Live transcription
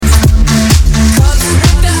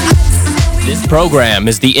program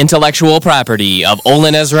is the intellectual property of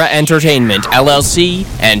Olin Ezra Entertainment, LLC,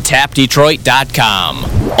 and TapDetroit.com.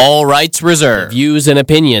 All rights reserved. Views and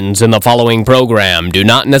opinions in the following program do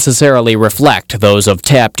not necessarily reflect those of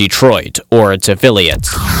Tap Detroit or its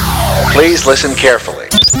affiliates. Please listen carefully.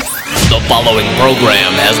 The following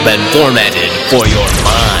program has been formatted for your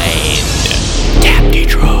mind. Tap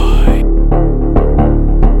Detroit.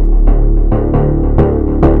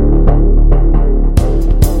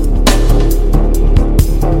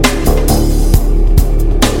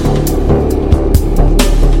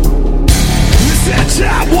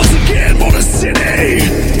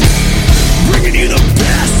 Bringing you the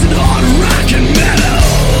best in hard rock and metal.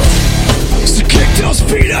 So kick those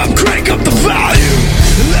feet up, crank up the volume,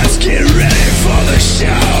 and let's get ready for the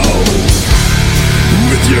show.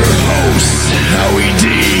 With your hosts, Howie D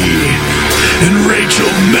and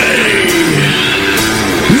Rachel May.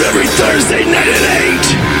 Every Thursday night at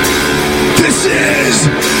 8. This is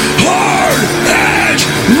Hard Edge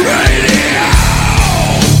Radio.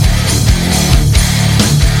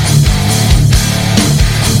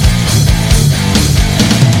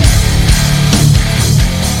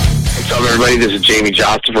 What's up, everybody? This is Jamie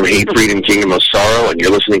Johnston from Hate, Freedom, Kingdom of Sorrow, and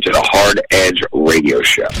you're listening to the Hard Edge Radio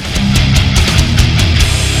Show.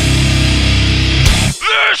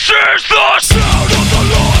 This is the sound of the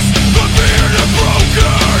lost, the beard and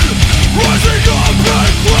broken, rising up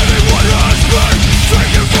and claiming what has been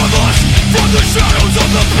taken from us, from the shadows of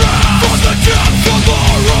the past, from the depths of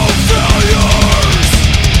our own failures,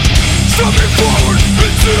 stepping forward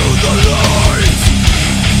into the light,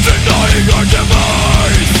 denying our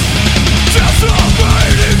demise,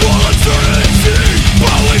 decimating all eternity,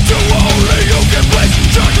 bowing to only you can place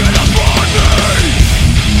judgment upon me.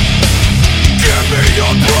 Give me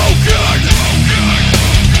your broken,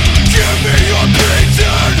 give me your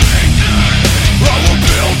beaten. I will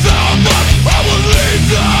build them up, I will lead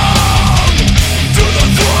them to the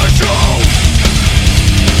threshold.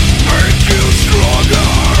 Make you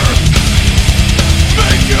stronger,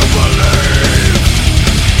 make you believe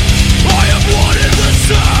I have wanted the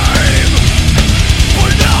same,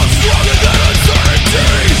 but now I'm stronger than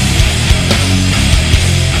eternity.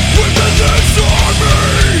 Within this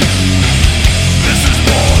army, this is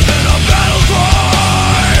more than a battle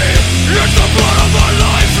cry. It's the blood of a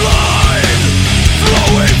lifeline,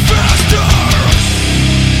 flowing faster.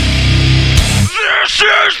 This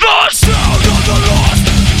is the sound of the lost,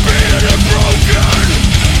 beaten and broken,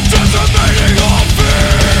 decimating all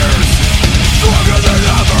fears. Stronger than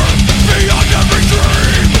ever, beyond every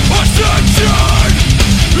dream. Ascension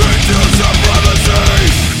into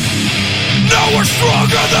supremacy. Now we're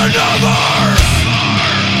stronger than ever,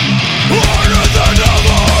 harder than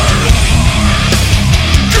ever.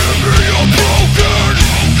 Give me your broken,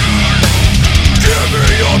 give me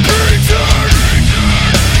your beaten.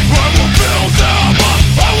 I will build them up,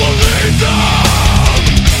 I will lead them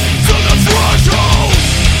to the threshold.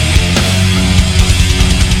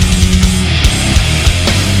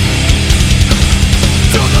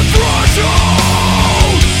 To the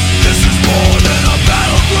threshold. This is more than a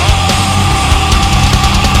battle cry.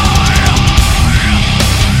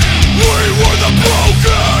 We were the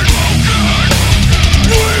broken,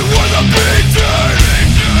 we were the beaten.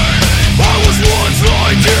 I was once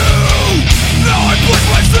like you, now I push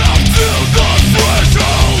myself to the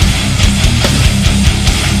threshold.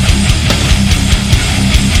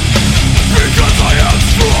 Because I am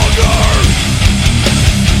stronger,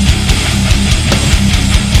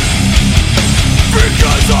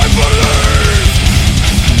 because I believe.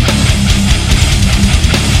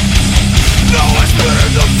 Now I spit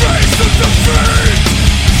in the face of defeat.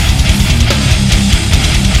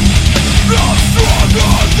 I'm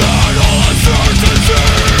stronger than all uncertainty.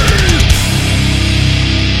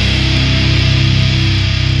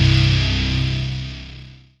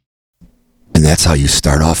 And that's how you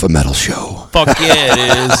start off a metal show. Fuck yeah,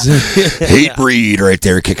 it is. Hate Breed right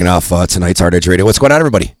there kicking off tonight's Hard Edge Radio. What's going on,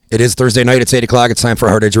 everybody? It is Thursday night. It's 8 o'clock. It's time for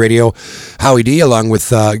Hard Edge Radio. Howie D, along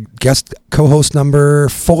with guest co-host number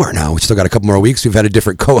 4 now. We still got a couple more weeks. We've had a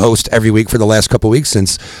different co-host every week for the last couple weeks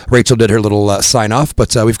since Rachel did her little sign-off.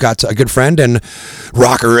 But we've got a good friend and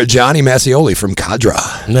rocker Johnny Massioli from Cadra.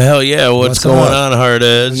 Hell yeah, what's going on, Hard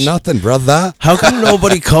Edge? Nothing, brother. How come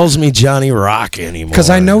nobody calls me Johnny Rock anymore? Because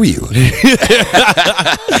I know you.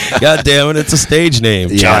 God damn it, it's a stage name.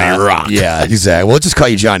 Johnny Rock. Yeah, exactly. We'll just call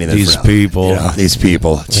you Johnny then. These people. You know, these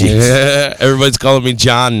people. Jeez. Yeah, everybody's calling me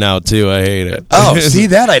John now, too. I hate it. Oh, see,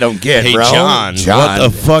 that I don't get, hey, bro. John. What the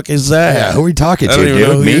fuck is that? Yeah, who are we talking to, I don't even dude?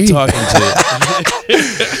 know who Me? you're talking to.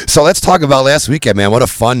 So let's talk about last weekend, man. What a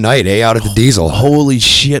fun night, out at the Diesel. Holy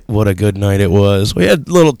shit, what a good night it was. We had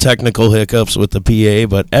little technical hiccups with the PA,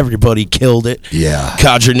 but everybody killed it. Yeah.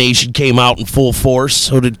 Cadre Nation came out in full force.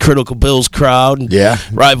 So did Critical Bill's crowd. Yeah.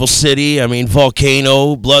 Rival City. I mean,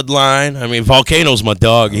 Volcano, Bloodline. I mean, Volcano's my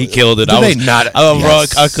dog. He killed it.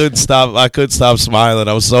 Yes. I couldn't stop. I couldn't stop smiling.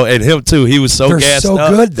 I was so, and him too. He was so They're gassed so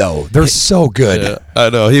up. good, though. They're so good. Yeah, I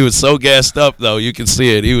know. He was so gassed up, though. You can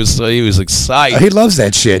see it. He was excited. He loves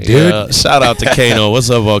that shit, dude. Yeah. Shout out to Kano. What's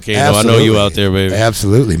up, Volcano? Absolutely. I know you out there, baby.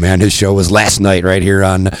 Absolutely, man. His show was last night right here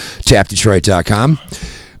on tapdetroit.com.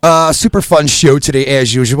 Super fun show today,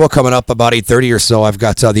 as usual. Coming up about 8:30 or so, I've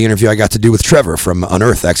got the interview I got to do with Trevor from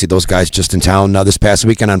Unearth. Actually, those guys just in town this past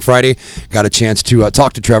weekend on Friday. Got a chance to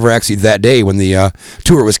talk to Trevor actually that day when the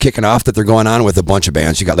tour was kicking off that they're going on with a bunch of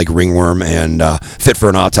bands. You got like Ringworm and Fit for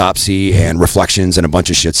an Autopsy and Reflections and a bunch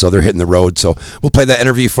of shit. So they're hitting the road. So we'll play that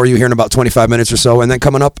interview for you here in about 25 minutes or so. And then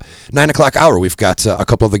coming up 9 o'clock hour, we've got a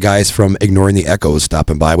couple of the guys from Ignoring the Echoes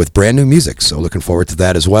stopping by with brand new music. So looking forward to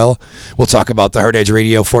that as well. We'll talk about the Hard Edge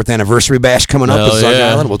Radio 4th anniversary bash coming up at Zug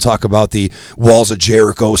Island. We'll talk about the Walls of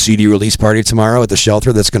Jericho CD release party tomorrow at the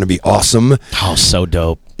Shelter. That's going to be awesome. Oh, so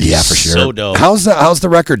dope. Yeah, for sure. So dope. How's the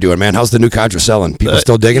record doing, man? How's the new Cadre selling? People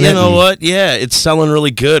still digging it? You know what? Yeah, it's selling really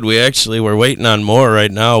good. We're waiting on more right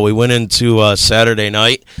now. We went into Saturday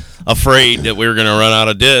night afraid that we were going to run out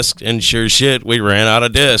of discs, and sure shit, we ran out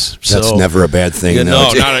of discs. That's never a bad thing. And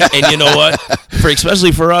you know what?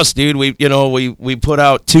 Especially for us, dude, we put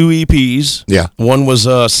out 2 EPs. Yeah. One was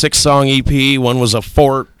a 6-song EP, one was a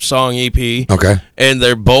 4-song EP. Okay. And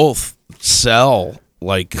they're both sell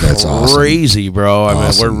like That's crazy, awesome. bro. I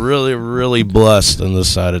Awesome. mean, we're really, really blessed on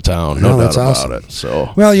this side of town. No, No that's doubt awesome. about it.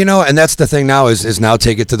 So, Well, and that's the thing now is now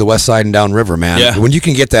take it to the west side and downriver, man. Yeah. When you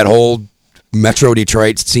can get that whole Metro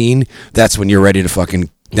Detroit scene, that's when you're ready to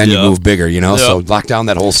then you Yeah. move bigger, Yeah. So lock down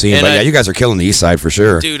that whole scene. And But you guys are killing the east side for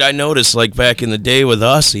sure. dude, I noticed like back in the day with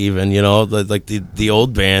us, even the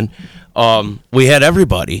old band. We had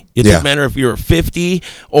everybody. It didn't matter if you were 50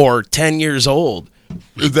 or 10 years old.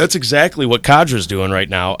 That's exactly what Cadra's doing right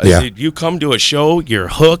now. Yeah. You come to a show, you're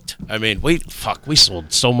hooked. I mean, we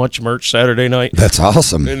sold so much merch Saturday night. That's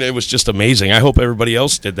awesome. And it was just amazing. I hope everybody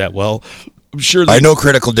else did that well. I'm sure I know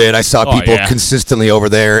Critical did. I saw people consistently over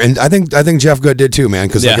there, and I think Jeff Good did too, man.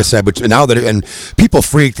 Because like I said, but now that people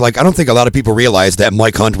freaked. Like I don't think a lot of people realized that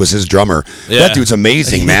Mike Hunt was his drummer. Yeah. That dude's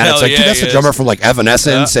amazing, man. It's like, dude, that's the drummer from like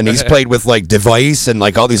Evanescence, and he's played with like Device and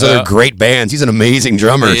like all these other great bands. He's an amazing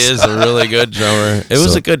drummer. He is a really good drummer. It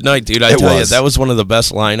was a good night, dude. I tell you, that was one of the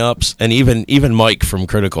best lineups. And even Mike from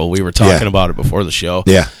Critical, we were talking about it before the show.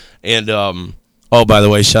 Yeah. And oh, by the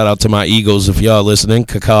way, shout out to my Eagles if y'all listening.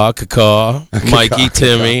 Cacaw, Mikey,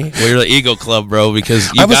 Timmy. We're the Eagle Club, bro,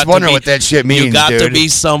 because I was wondering what that shit means, you got dude. to be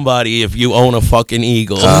somebody if you own a fucking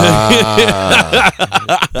Eagle. At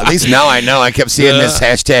least now I know. I kept seeing this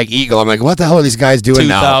hashtag Eagle. I'm like, what the hell are these guys doing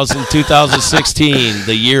now? 2016,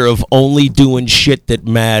 the year of only doing shit that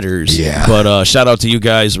matters. Yeah. But shout out to you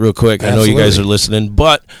guys real quick. I know you guys are listening.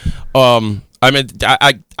 But I mean,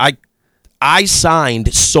 I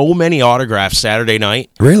signed so many autographs Saturday night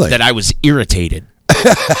that I was irritated.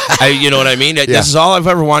 You know what I mean? This is all I've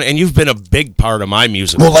ever wanted, and you've been a big part of my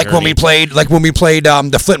music. Well, like when we played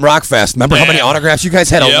the Flint Rock Fest. Remember how many autographs you guys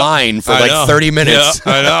had a line for 30 minutes?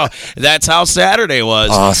 Yeah, I know. That's how Saturday was.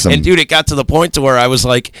 Awesome. And dude, it got to the point to where I was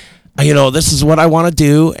like, this is what I want to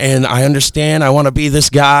do, and I understand I want to be this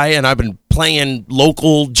guy, and I've been playing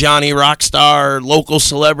local Johnny Rockstar, local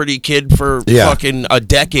celebrity kid for fucking a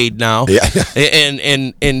decade now. Yeah.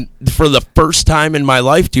 and for the first time in my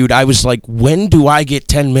life, dude, I was like, when do I get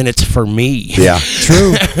 10 minutes for me? Yeah,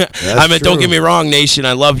 true. I mean, don't get me wrong, Nation.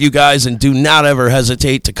 I love you guys, and do not ever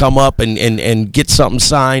hesitate to come up and get something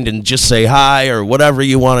signed and just say hi or whatever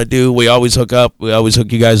you want to do. We always hook up. We always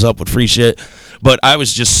hook you guys up with free shit. But I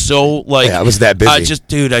was just so like, I was that busy.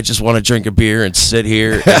 I just want to drink a beer and sit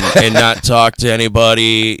here and not talk to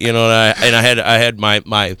anybody, and I had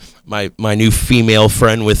my new female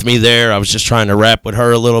friend with me there. I was just trying to rap with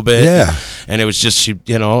her a little bit. Yeah. And it was just she,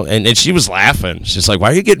 and she was laughing. She's like, "Why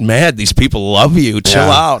are you getting mad? These people love you. Chill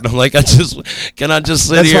out." And I'm like, can I just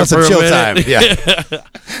sit here for a chill minute? time. Yeah.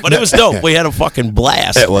 But it was dope. We had a fucking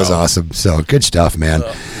blast. It was awesome. So good stuff, man.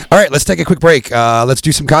 All right, let's take a quick break. Let's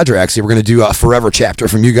do some Cadre. Actually, we're going to do a Forever chapter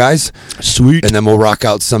from you guys. Sweet. And then we'll rock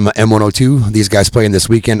out some M102. These guys playing this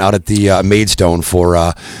weekend out at the Maidstone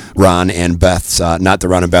for Ron and Beth's, not the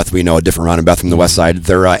Ron and Beth we know, a different Ron and Beth from the west side,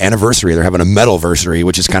 their anniversary. They're having a metal-versary,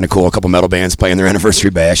 which is kind of cool. A couple metal bands playing their anniversary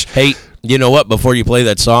bash. Hey, you know what? Before you play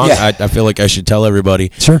that song, I feel like I should tell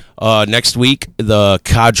everybody. Sure. Next week, the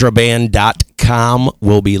cadraband.com HardEdgeRadio.com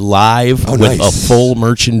will be live with a full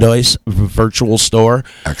merchandise virtual store.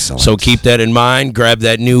 Excellent. So keep that in mind. Grab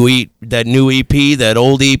that new EP, that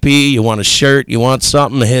old EP. You want a shirt, you want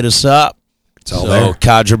something, hit us up. It's all there.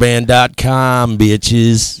 CadraBand.com,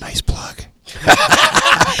 bitches. Nice plug.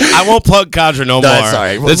 I won't plug Cadra no more. That's all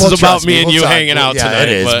right. This is about me and you hanging out tonight. It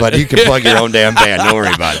is, but you can plug your own damn band. Don't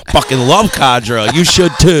worry about it. Fucking love Cadra. You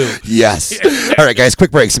should too. Yes. All right, guys,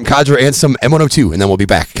 quick break. Some Cadra and some M102, and then we'll be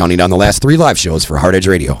back counting down the last 3 live shows for Hard Edge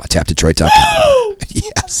Radio at TapDetroit.com.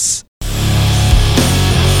 Yes.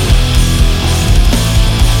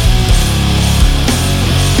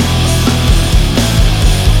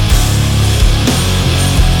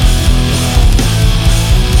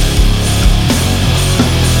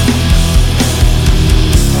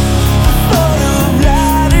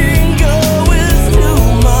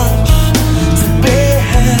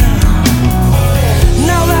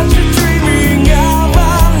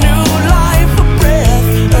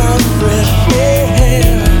 Fresh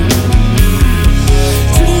air.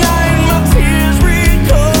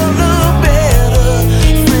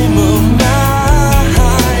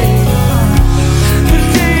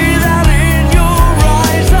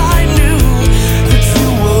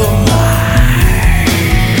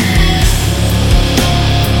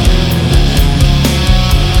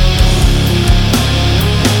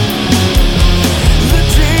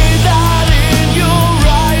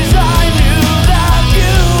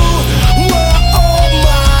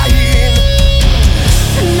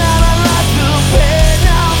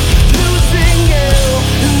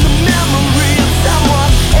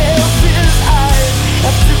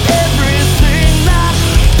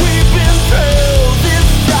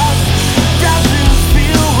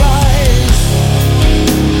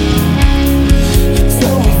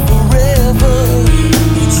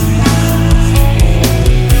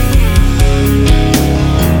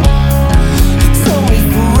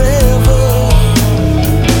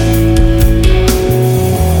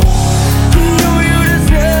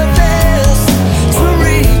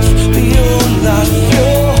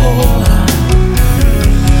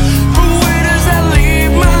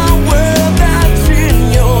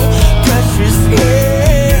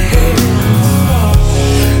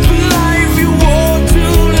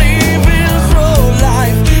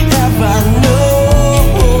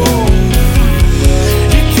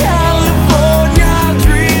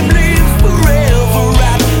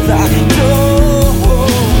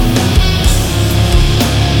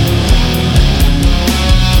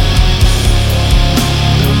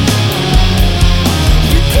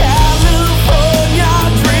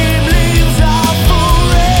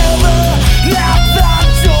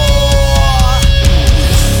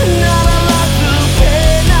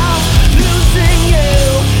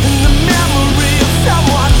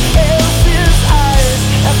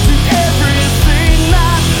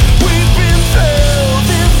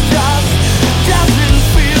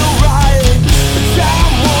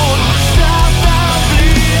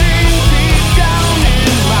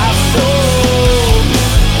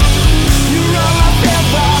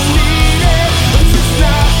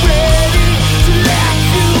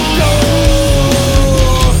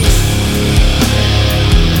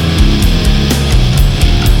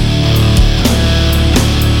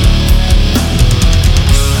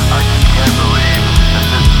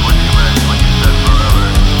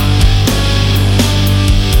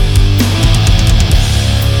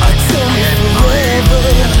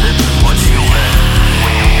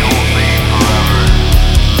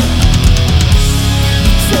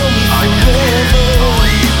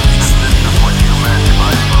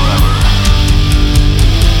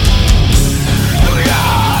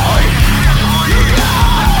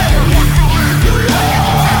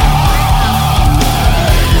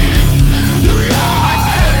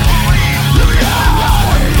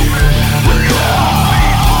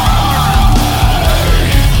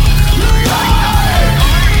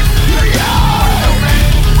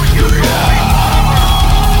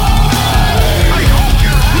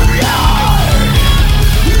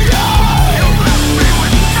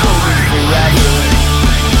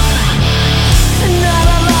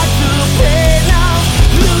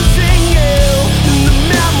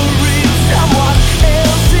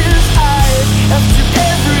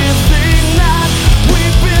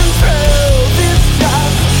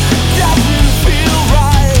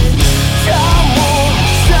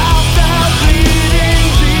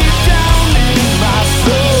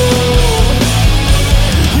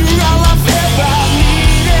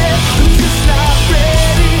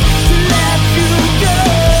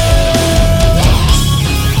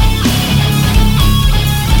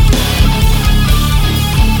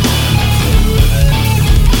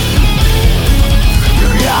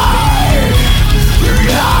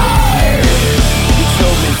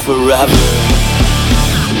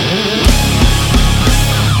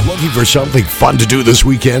 for something fun to do this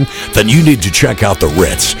weekend? Then you need to check out the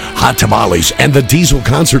Ritz, Hot Tamales, and the Diesel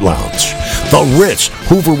Concert Lounge. The Ritz,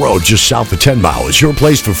 Hoover Road, just south of 10 Mile, is your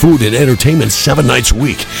place for food and entertainment 7 nights a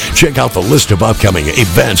week. Check out the list of upcoming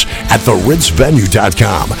events at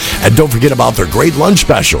theritzvenue.com. And don't forget about their great lunch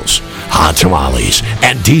specials. Hot Tamales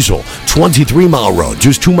and Diesel, 23 Mile Road,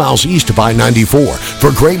 just 2 miles east of I-94.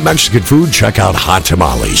 For great Mexican food, check out Hot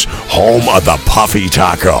Tamales, home of the Puffy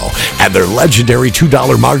Taco, and their legendary $2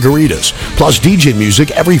 margaritas, plus DJ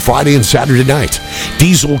music every Friday and Saturday night.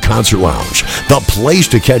 Diesel Concert Lounge, the place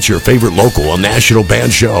to catch your favorite local and national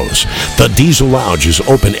band shows. The Diesel Lounge is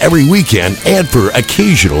open every weekend and for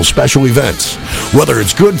occasional special events. Whether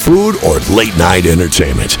it's good food or late night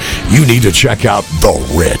entertainment, you need to check out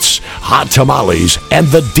the Ritz, Hot Tamales, and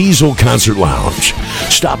the Diesel Concert Lounge.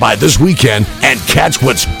 Stop by this weekend and catch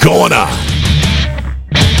what's going on.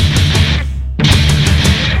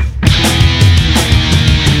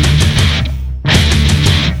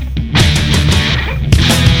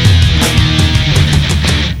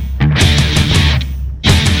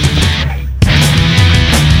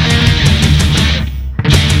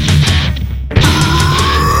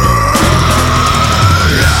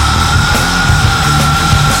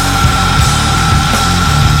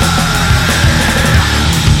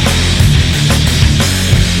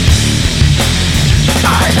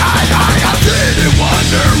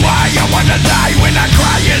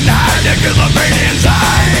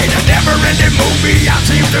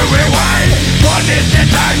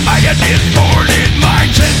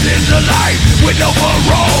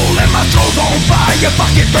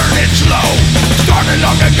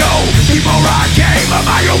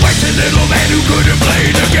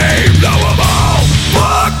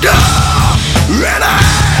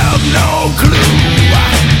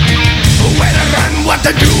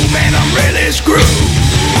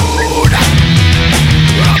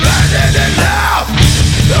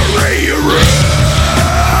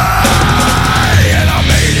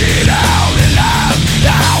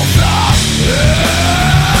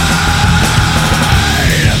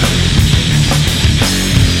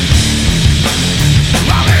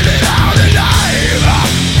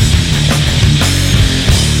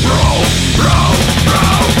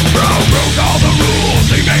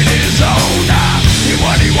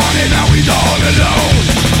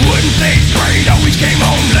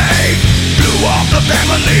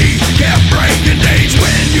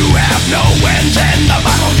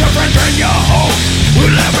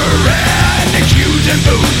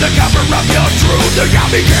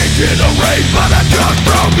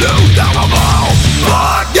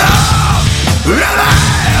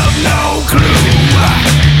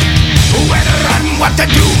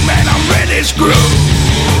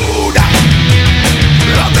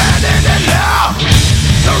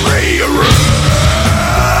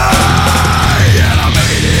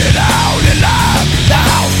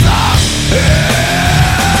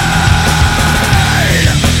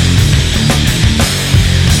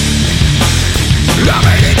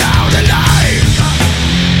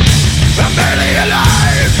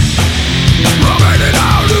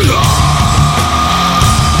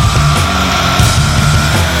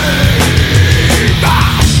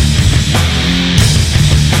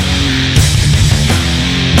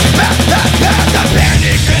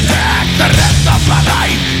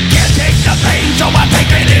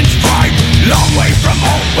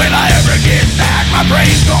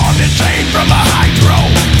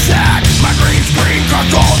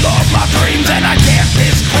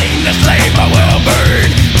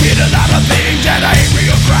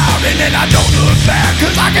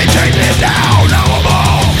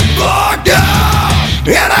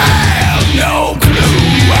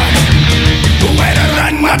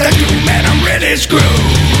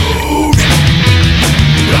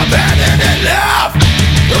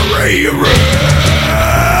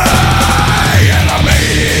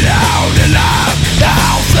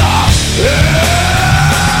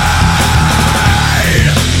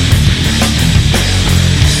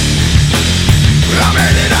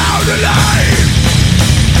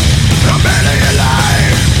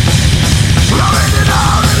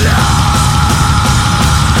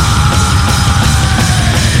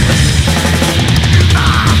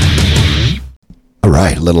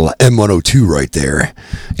 Little M102 right there.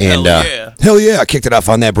 And hell yeah, I kicked it off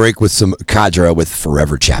on that break with some Cadra with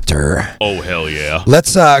Forever Chapter. Oh, hell yeah.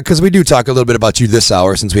 Let's, because we do talk a little bit about you this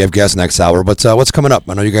hour since we have guests next hour, but what's coming up?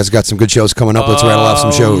 I know you guys got some good shows coming up. Let's rattle off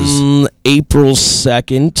some shows. April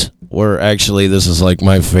 2nd, where actually this is like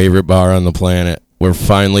my favorite bar on the planet. We're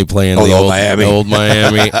finally playing the old Miami. Old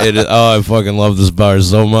Miami. I fucking love this bar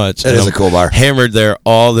so much. It is a cool bar. Hammered there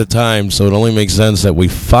all the time, so it only makes sense that we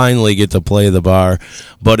finally get to play the bar.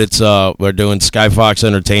 But it's we're doing Skyfox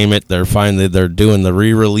Entertainment. They're doing the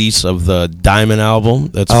re-release of the Diamond album.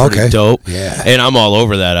 That's pretty dope. Yeah. And I'm all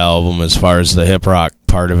over that album as far as the hip rock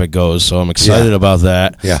part of it goes. So I'm excited about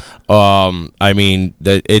that. Yeah. I mean,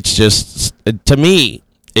 it's just, to me,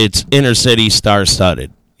 it's inner city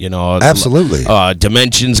star-studded. You know, absolutely.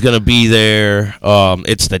 Dimension's going to be there.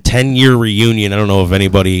 It's the 10-year reunion. I don't know if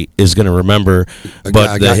anybody is going to remember,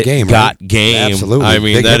 but Got Game. Absolutely. I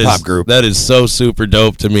mean, big hip-hop group. That is so super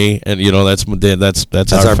dope to me, and you know that's our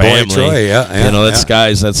family. Boy Troy. Yeah, you know that's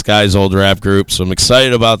Sky's old rap group. So I'm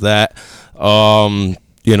excited about that.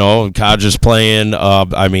 You know, Codger's playing.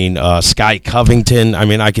 Sky Covington. I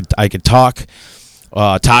mean, I could talk.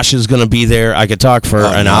 Tasha's going to be there. I could talk for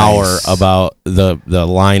an hour about the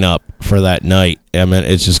lineup for that night. I mean,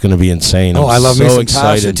 it's just going to be insane. I love so me some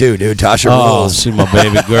excited. Tasha too, dude. Tasha rules. She's my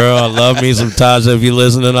baby girl. I love me some Tasha. If you're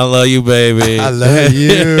listening, I love you, baby. I love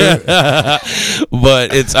you.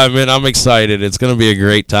 But I'm excited. It's going to be a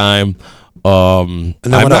great time. And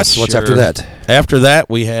then what else? What's after that? After that,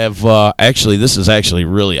 we have this is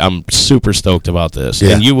really, I'm super stoked about this,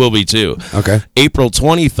 and you will be too. Okay. April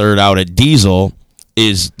 23rd out at Diesel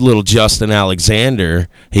is little Justin Alexander.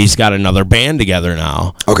 He's got another band together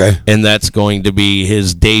now. Okay. And that's going to be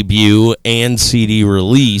his debut and CD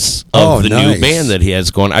release of the new band that he has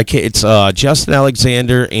going. It's Justin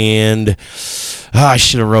Alexander and I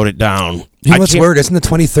should have wrote it down. You know what's weird? Isn't the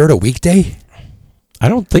 23rd a weekday? I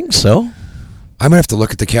don't think so. I'm going to have to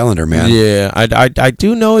look at the calendar, man. Yeah, I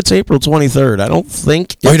do know it's April 23rd. I don't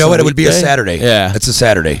think you know what? It would be a Saturday. Yeah. It's a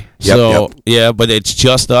Saturday. Yeah, but it's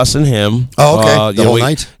just us and him. Oh, okay. The whole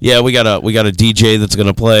night? Yeah, we got a DJ that's going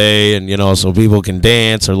to play, and, you know, so people can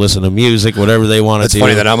dance or listen to music, whatever they want to do. It's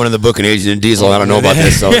funny that I'm one of the booking agents in Diesel. I don't know about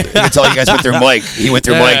this, so you can tell you guys went through Mike. He went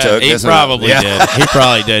through Mike. He probably did. He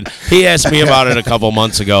probably did. He asked me about it a couple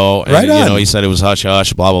months ago, and, you know, he said it was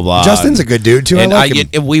hush-hush, blah, blah, blah. Justin's a good dude, too. And I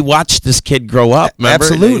like him. We watched this kid grow up, remember?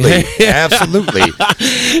 Absolutely. Absolutely.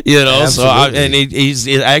 You know, he's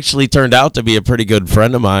actually turned out to be a pretty good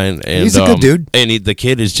friend of mine. And, he's a good dude. And the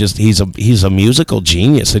kid is just, he's a musical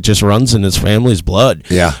genius. It just runs in his family's blood.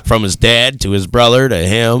 Yeah. From his dad to his brother to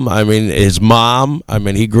him. I mean, his mom. I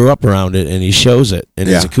mean, he grew up around it, and he shows it in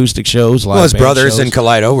his acoustic shows, live his band brother's shows. in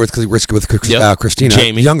Kaleido with Christina.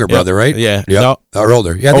 Jamie. Younger brother, right? Yeah. Yep. No. Or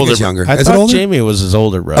older. Yeah, I think it's younger. I thought Jamie was his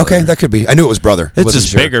older brother. Okay, that could be. I knew it was brother. It's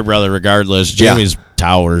his bigger brother regardless. Jamie's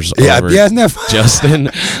towers over isn't that Justin.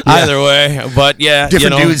 Either way, but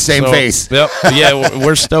different dudes, same face. Yep. Yeah,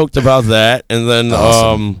 we're stoked about that, and then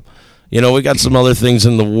awesome. we got some other things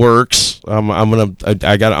in the works. I'm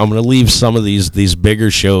gonna leave some of these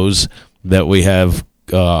bigger shows that we have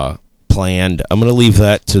planned. I'm gonna leave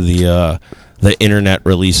that to the internet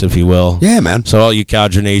release, if you will. Yeah, man. So all you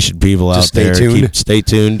Codger Nation people out there, stay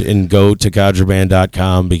tuned and go to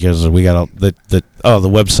CodgerBand.com because we got the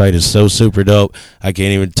website is so super dope. I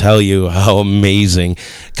can't even tell you how amazing.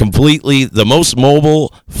 Completely the most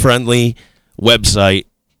mobile friendly website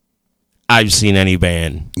I've seen any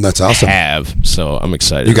band That's awesome. have. So I'm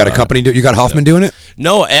excited. You got a company? You got Hoffman doing it?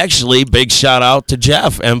 No, actually, big shout out to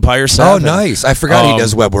Jeff, Empire 7. Oh, nice. I forgot he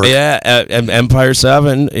does web work. Yeah, Empire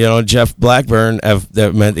 7, Jeff Blackburn,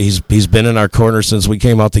 he's been in our corner since we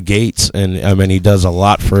came out the gates, and I mean, he does a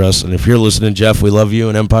lot for us. And if you're listening, Jeff, we love you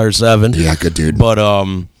and Empire 7. Yeah, good dude. But,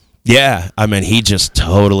 I mean, he just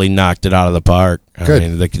totally knocked it out of the park. Good.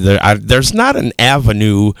 I mean, there's not an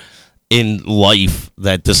avenue in life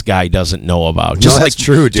that this guy doesn't know about. That's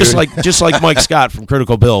true, dude. Just like Mike Scott from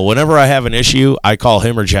Critical Bill. Whenever I have an issue, I call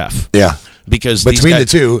him or Jeff. Yeah. Because between the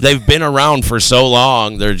two, they've been around for so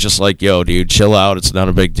long, they're just like, yo, dude, chill out. It's not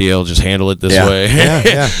a big deal. Just handle it this way.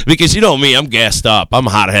 Yeah. Because you know me, I'm gassed up. I'm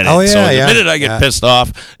hot-headed. Oh, yeah, so the minute I get pissed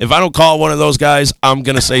off, if I don't call one of those guys, I'm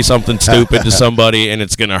going to say something stupid to somebody, and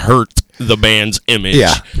it's going to hurt the band's image.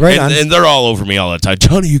 Yeah, right on. And they're all over me all the time.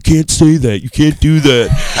 Johnny, you can't say that. You can't do that.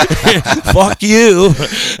 Fuck you.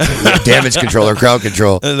 Damage control or crowd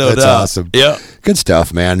control. No That's doubt. awesome. Yeah. Good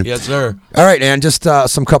stuff, man. Yes, sir. All right, and just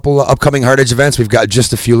some couple upcoming Hard Edge events. We've got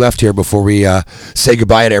just a few left here before we say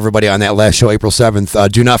goodbye to everybody on that last show, April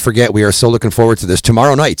 7th. Do not forget, we are so looking forward to this.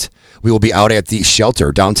 Tomorrow night, we will be out at the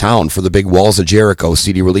Shelter downtown for the big Walls of Jericho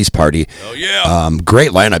CD release party. Oh, yeah.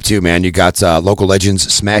 Great lineup, too, man. You got local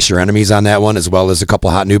legends Smash Your Enemies on that one, as well as a couple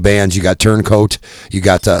hot new bands. You got Turncoat. You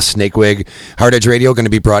got Snakewig. Hard Edge Radio going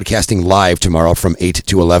to be broadcasting live tomorrow from 8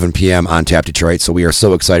 to 11 p.m. on Tap Detroit, so we are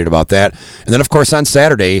so excited about that. And then, of course, on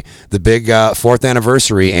Saturday, the big 4th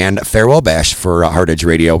anniversary and farewell bash for Hard Edge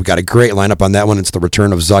Radio. We got a great lineup on that one. It's the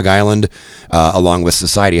return of Zug Island, along with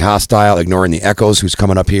Society Hostile, Ignoring the Echoes, who's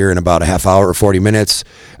coming up here in about a half hour or 40 minutes.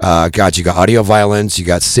 God, you got Audio Violence, you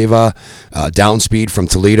got Siva, Downspeed from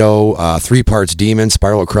Toledo, 3 Parts Demon,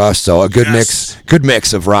 Spiral Crush. So a good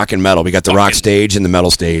mix of rock and metal. We got the rock stage and the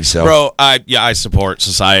metal stage. So, bro, I support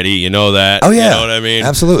Society. You know that. Oh yeah, you know what I mean.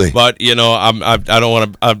 Absolutely. But I don't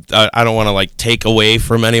want to like take away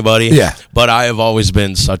from anybody. Yeah. But I have always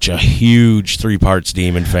been such a huge 3 Parts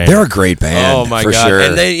Demon fan. They're a great band. Oh my for god! Sure.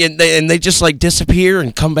 And they just like disappear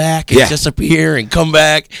and come back and disappear and come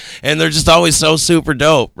back, and they're just always so super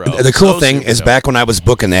dope, bro. The cool thing is, back when I was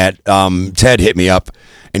booking that, Ted hit me up.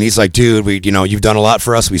 And he's like, dude, you've done a lot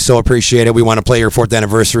for us. We so appreciate it. We want to play your 4th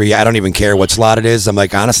anniversary. I don't even care what slot it is. I'm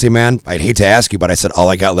like, honestly, man, I'd hate to ask you, but I said, all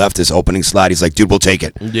I got left is opening slot. He's like, dude, we'll take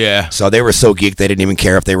it. Yeah. So they were so geeked, they didn't even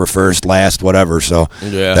care if they were first, last, whatever. So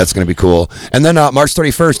that's going to be cool. And then March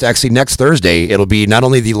 31st, actually next Thursday, it'll be not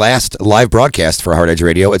only the last live broadcast for Hard Edge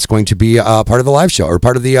Radio, it's going to be part of the live show, or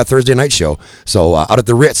part of the Thursday night show. So out at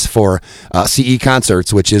the Ritz for CE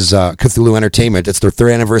Concerts, which is Cthulhu Entertainment. It's their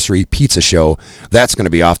 3rd anniversary pizza show. That's going to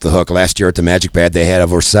be off the hook. Last year at the Magic Bad, they had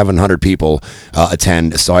over 700 people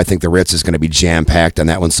attend, so I think the Ritz is going to be jam-packed on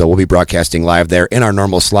that one, so we'll be broadcasting live there in our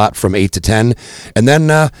normal slot from 8 to 10, and then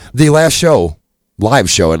the last show, live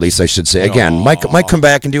show, at least I should say. Again, might come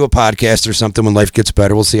back and do a podcast or something when life gets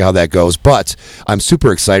better. We'll see how that goes. But I'm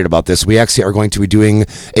super excited about this. We actually are going to be doing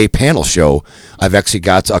a panel show. I've actually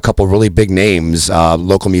got a couple really big names,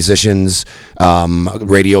 local musicians,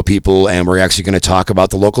 radio people, and we're actually going to talk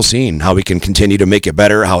about the local scene, how we can continue to make it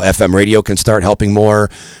better, how FM radio can start helping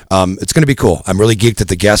more. It's going to be cool. I'm really geeked at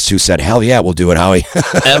the guests who said, hell yeah, we'll do it, Howie.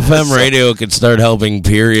 FM radio could start helping,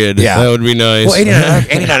 period. Yeah. That would be nice. Well,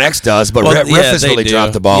 89X does, but Riff has really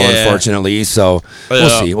dropped the ball, unfortunately. So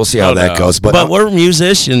we'll see how that goes. But we're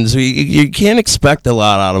musicians. You can't expect a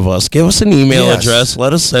lot out of us. Give us an email address.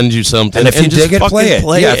 Let us send you something. And if you dig it, play it.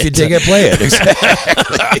 If you dig it, play it.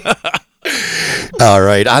 Exactly. All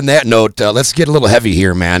right. On that note, let's get a little heavy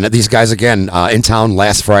here, man. These guys, again, in town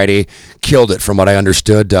last Friday, killed it from what I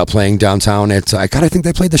understood, playing downtown at, I think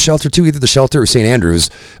they played the Shelter too, either the Shelter or St. Andrews.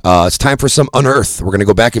 It's time for some Unearth. We're going to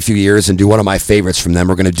go back a few years and do one of my favorites from them.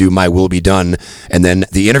 We're going to do My Will Be Done. And then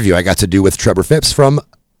the interview I got to do with Trevor Phipps from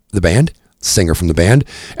the band, singer from the band,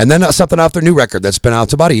 and then something off their new record that's been out.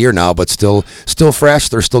 It's about a year now, but still fresh.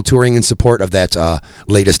 They're still touring in support of that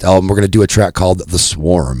latest album. We're going to do a track called The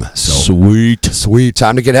Swarm. So sweet.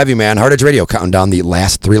 Time to get heavy, man. Hard Edge Radio counting down the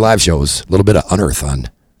last 3 live shows. A little bit of Unearth on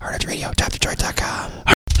Hard Edge Radio, TapDetroit.com.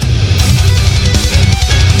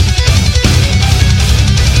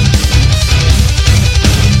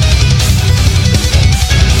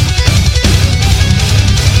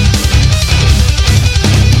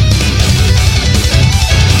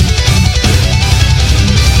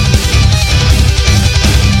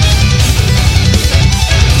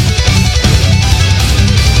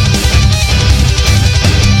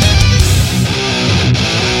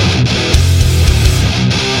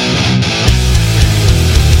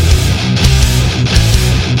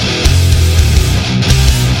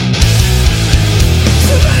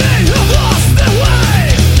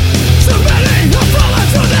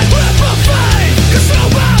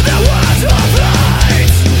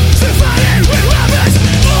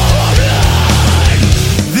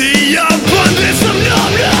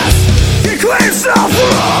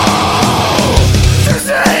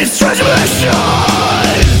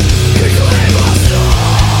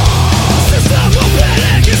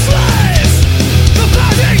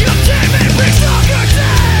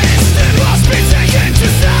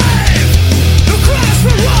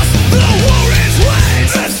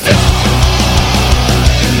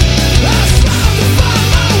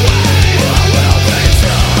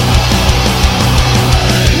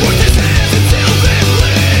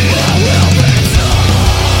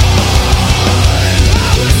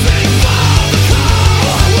 Sing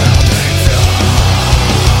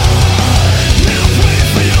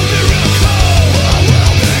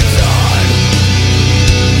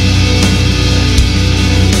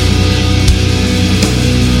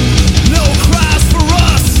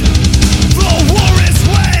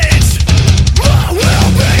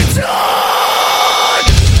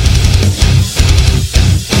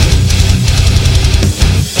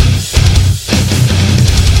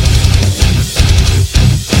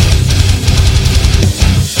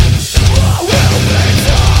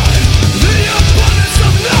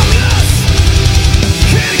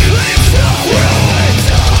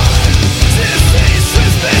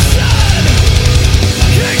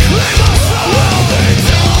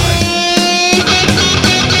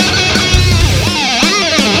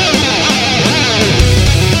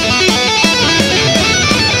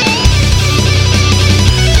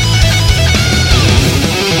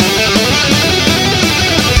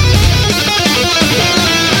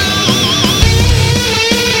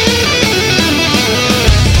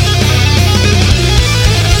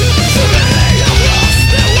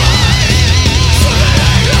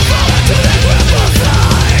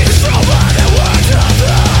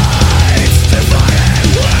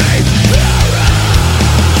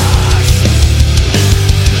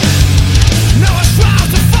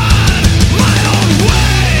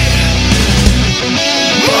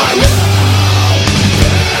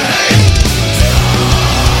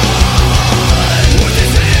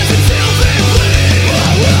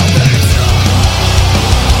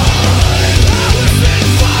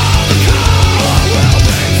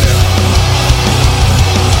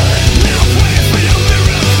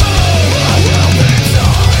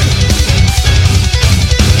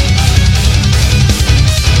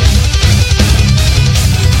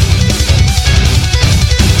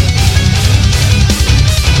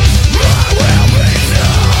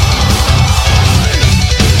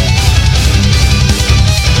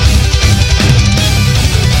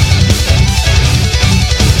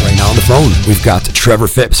We've got Trevor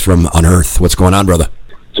Phipps from Unearth. What's going on, brother?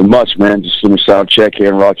 So much, man. Just doing a sound check here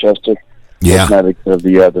in Rochester. Yeah. Of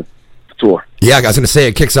the tour. Yeah, I was going to say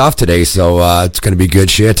it kicks off today, so it's going to be good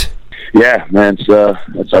shit. Yeah, man.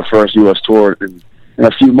 It's our first U.S. tour in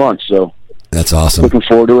a few months, so that's awesome. Looking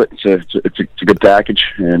forward to it. It's a good package,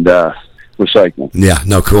 and we're psyched, man. Yeah,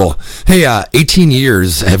 no, cool. Hey, 18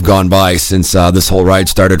 years have gone by since this whole ride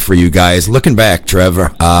started for you guys. Looking back,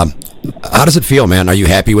 Trevor, how does it feel, man? Are you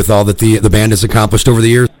happy with all that the band has accomplished over the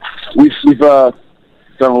years? We've done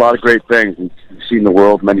a lot of great things. We've seen the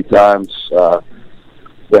world many times.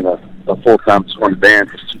 Been a full-time touring band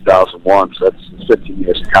since 2001, so that's 15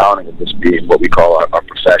 years counting of this being what we call our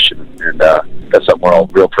profession, and that's something we're all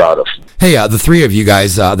real proud of. Hey, the three of you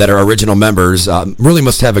guys that are original members really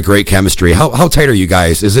must have a great chemistry. How tight are you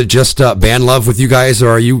guys? Is it just band love with you guys, or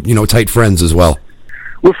are you tight friends as well?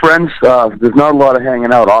 We're friends. There's not a lot of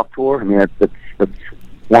hanging out off tour. I mean, it's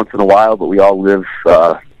once in a while, but we all live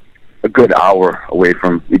a good hour away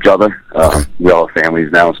from each other. Okay. We all have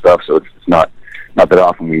families now and stuff, so it's not that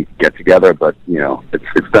often we get together, but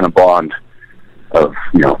it's been a bond of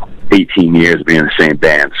 18 years being in the same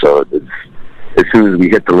band. So as soon as we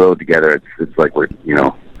hit the road together, it's like we're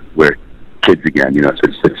kids again.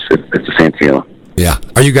 It's the same feeling. Yeah.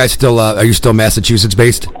 Are you guys still Massachusetts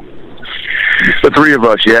based? The three of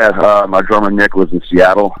us, yeah. My drummer Nick lives in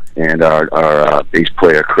Seattle, and our bass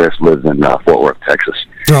player Chris lives in Fort Worth, Texas.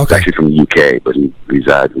 Oh, okay. He's actually from the UK, but he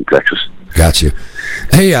resides in Texas. Got you.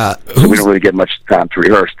 Hey, we don't really get much time to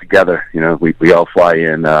rehearse together. We all fly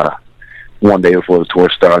in one day before the tour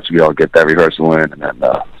starts. We all get that rehearsal in, and then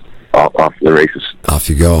off to the races. Off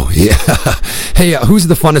you go. Yeah. Hey, who's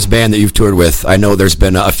the funnest band that you've toured with? I know there's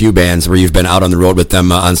been a few bands where you've been out on the road with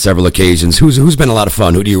them on several occasions. Who's been a lot of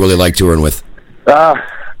fun? Who do you really like touring with?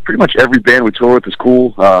 Pretty much every band we tour with is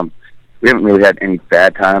cool. We haven't really had any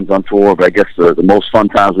bad times on tour, but I guess the most fun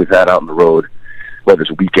times we've had out on the road, whether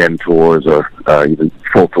it's weekend tours or even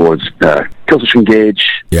full tours, Killswitch Engage,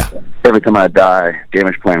 yeah, Every Time I Die,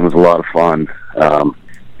 Damage Plan was a lot of fun.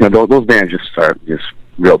 Those bands just are just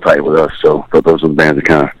real tight with us, so those are the bands that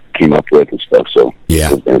kind of came up with and stuff. So yeah,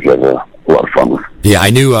 those bands we had a lot of fun with. Yeah,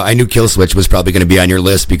 I knew Killswitch was probably going to be on your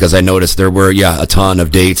list because I noticed there were a ton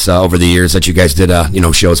of dates over the years that you guys did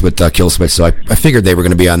shows with Killswitch, so I figured they were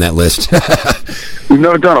going to be on that list. We've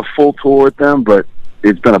never done a full tour with them, but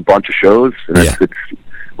it's been a bunch of shows, and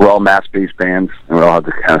we're all Mass-based bands, and we all have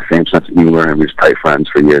the kind of same sense of humor, and we're just tight friends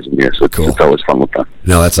for years and years, so it's always fun with them.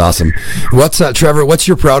 No, that's awesome. Trevor, what's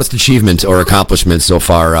your proudest achievement or accomplishment so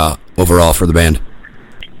far overall for the band?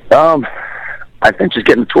 I think just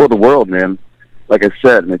getting to tour the world, man. Like I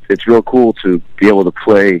said, it's real cool to be able to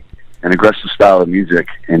play an aggressive style of music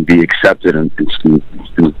and be accepted in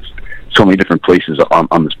so many different places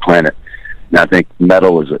on this planet. And I think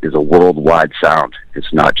metal is a worldwide sound.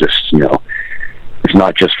 It's not just it's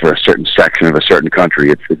not just for a certain section of a certain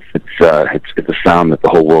country. It's a sound that the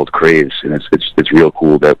whole world craves, and it's real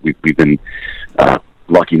cool that we've been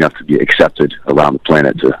lucky enough to be accepted around the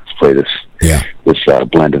planet to play this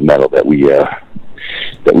blend of metal that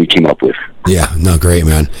we came up with. Yeah, no, great,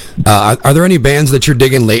 man. Are there any bands that you're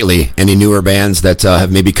digging lately? Any newer bands that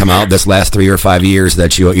have maybe come out this last 3 or 5 years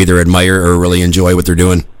that you either admire or really enjoy what they're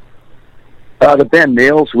doing? The band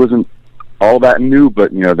Nails wasn't all that new,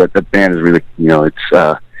 but that band is really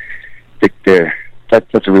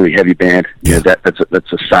that's a really heavy band. Yeah, that's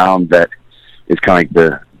a sound that is kind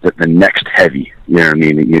of like the next heavy. You know what I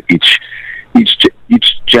mean?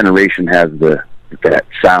 Each generation has that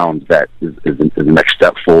sound that is the next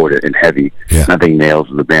step forward in heavy. Yeah. And I think Nails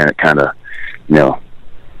is the band that kind of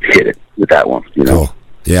hit it with that one. Cool.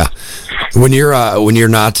 Yeah. When you're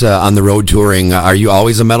not on the road touring, are you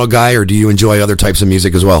always a metal guy, or do you enjoy other types of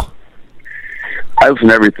music as well? I listen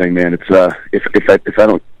to everything, man. It's if I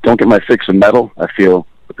don't get my fix of metal, I feel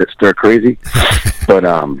a bit stir crazy, but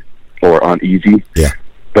or uneasy. Yeah.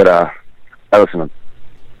 But I listen to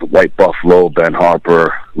the White Buffalo, Ben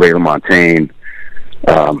Harper, Ray LaMontagne.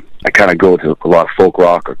 I kind of go to a lot of folk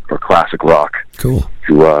rock or classic rock. Cool.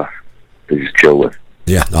 To just chill with.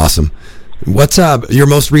 Yeah, awesome. What's your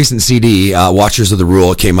most recent CD, Watchers of the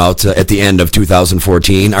Rule, came out at the end of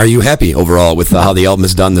 2014. Are you happy overall with how the album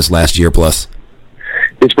has done this last year plus?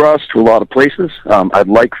 It's brought us to a lot of places. I'd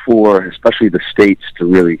like for, especially the States, to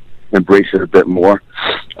really embrace it a bit more.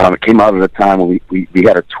 It came out at a time when we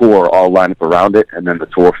had a tour all lined up around it, and then the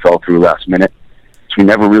tour fell through last minute. So we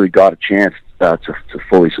never really got a chance to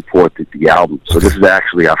fully support the album. So this is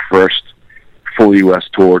actually our first full U.S.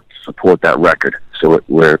 tour to support that record. So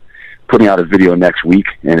we're putting out a video next week,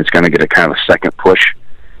 and it's going to get a kind of a second push.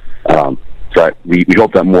 So we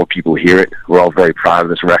hope that more people hear it. We're all very proud of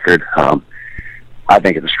this record. I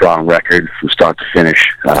think it's a strong record from start to finish.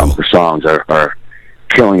 The songs are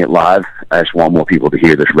killing it live. I just want more people to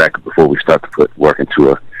hear this record before we start to put work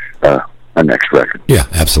into a next record. Yeah,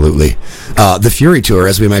 absolutely. The Fury Tour,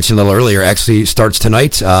 as we mentioned a little earlier, actually starts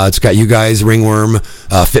tonight. It's got you guys, Ringworm,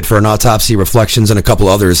 Fit for an Autopsy, Reflections, and a couple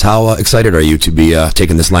others. How excited are you to be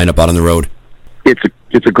taking this lineup out on the road?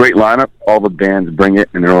 It's a great lineup. All the bands bring it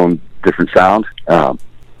in their own different sound.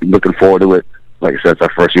 Looking forward to it. Like I said, it's our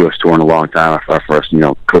first U.S. tour in a long time. Our first,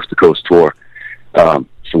 coast-to-coast tour. So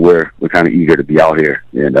we're kind of eager to be out here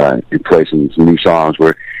and play some new songs.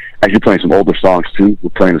 We're actually playing some older songs too. We're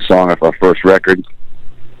playing a song off our first record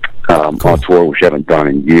on tour, which we haven't done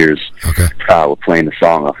in years. Okay. We're playing the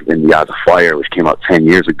song off In the Eyes of Fire, which came out 10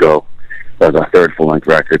 years ago. That was our third full-length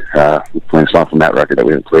record. We're playing a song from that record that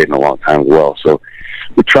we haven't played in a long time as well. So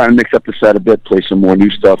we're trying to mix up the set a bit, play some more new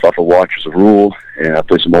stuff off of Watchers of Rule, and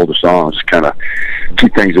play some older songs, kind of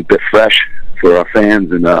keep things a bit fresh for our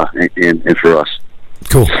fans and for us.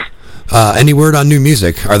 Cool. Any word on new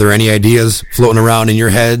music? Are there any ideas floating around in your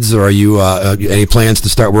heads, or are you any plans to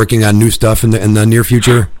start working on new stuff in the near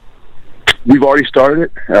future? We've already started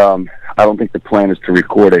it. I don't think the plan is to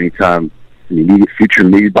record anytime in the immediate future,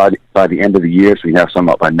 maybe by the end of the year, so we have some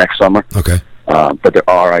up by next summer. Okay. But there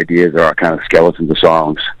are ideas, there are kind of skeletons of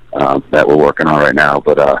songs that we're working on right now.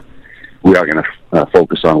 But we are going to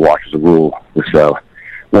focus on Watchers of Rule with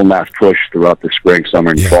one last push throughout the spring,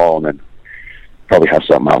 summer, and fall, and then probably have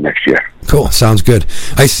something out next year. Cool. Sounds good.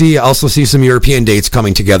 I also see some European dates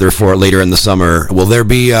coming together for later in the summer. Will there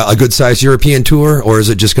be a good-sized European tour, or is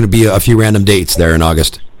it just going to be a few random dates there in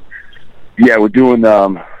August? Yeah, we're doing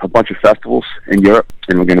a bunch of festivals in Europe,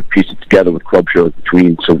 and we're going to piece it together with club shows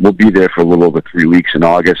between. So we'll be there for a little over 3 weeks in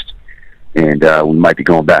August, and we might be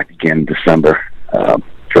going back again in December.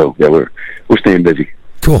 So yeah, we're staying busy.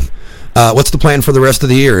 Cool. What's the plan for the rest of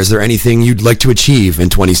the year? Is there anything you'd like to achieve in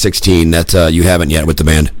 2016 that you haven't yet with the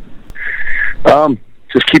band?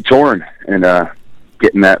 Just keep touring and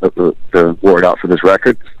getting the word out for this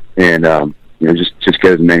record, and just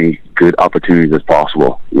get as many good opportunities as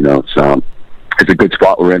possible. It's a good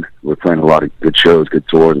spot we're in. We're playing a lot of good shows, good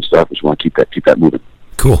tours and stuff. We just want to keep that moving.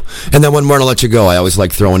 Cool. And then one more, and I'll let you go. I always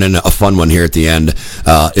like throwing in a fun one here at the end.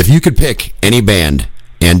 If you could pick any band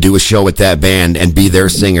and do a show with that band and be their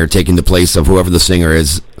singer, taking the place of whoever the singer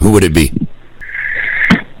is, who would it be?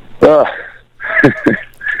 Well,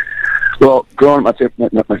 growing up, my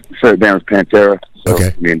favorite band was Pantera. So,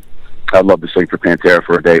 okay. I mean, I'd love to sing for Pantera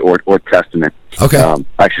for a day, or Testament. Okay. I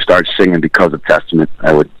actually started singing because of Testament.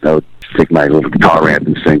 I would take my little guitar amp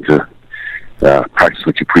and sing to Practice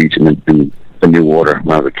What You Preach in the New Order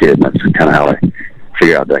when I was a kid. And that's kind of how I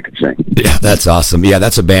figured out that I could sing. Yeah, that's awesome. Yeah,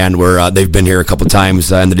 that's a band where they've been here a couple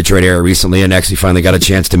times in the Detroit area recently, and actually finally got a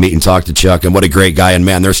chance to meet and talk to Chuck. And what a great guy! And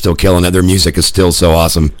man, they're still killing it. Their music is still so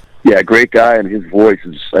awesome. Yeah, great guy, and his voice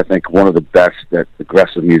is, I think, one of the best that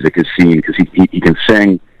aggressive music has seen, because he can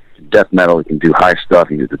sing death metal, he can do high stuff,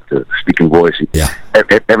 he can do the speaking voice. Yeah.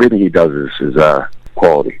 Everything he does is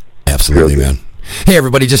quality. Absolutely, man. Hey,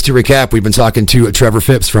 everybody, just to recap, we've been talking to Trevor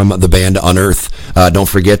Phipps from the band Unearth. Don't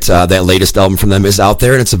forget, that latest album from them is out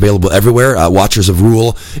there, and it's available everywhere, Watchers of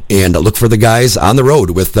Rule, and look for the guys on the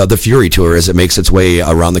road with the Fury Tour as it makes its way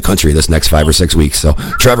around the country this next 5 or 6 weeks. So,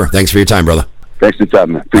 Trevor, thanks for your time, brother. Thanks for your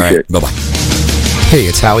time, man. Appreciate it. Bye-bye. Hey,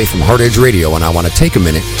 it's Howie from Hard Edge Radio, and I want to take a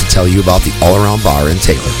minute to tell you about the All Around Bar in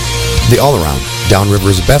Taylor. The All Around,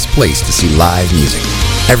 Downriver's best place to see live music.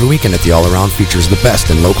 Every weekend at the All Around features the best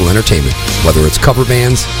in local entertainment, whether it's cover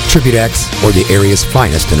bands, tribute acts, or the area's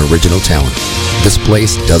finest and original talent. This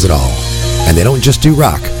place does it all. And they don't just do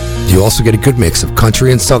rock. You also get a good mix of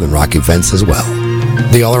country and southern rock events as well.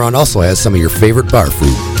 The All Around also has some of your favorite bar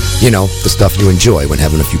food. You know, the stuff you enjoy when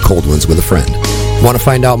having a few cold ones with a friend. Want to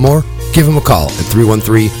find out more? Give them a call at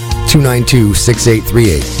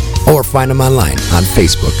 313-292-6838 or find them online on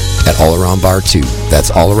Facebook at All Around Bar 2.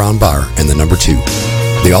 That's All Around Bar and the number 2.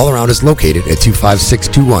 The All Around is located at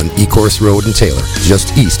 25621 Ecorse Road in Taylor,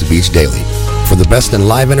 just east of Beach Daily. For the best in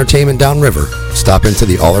live entertainment downriver, stop into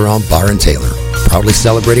the All Around Bar in Taylor, proudly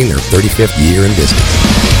celebrating their 35th year in business.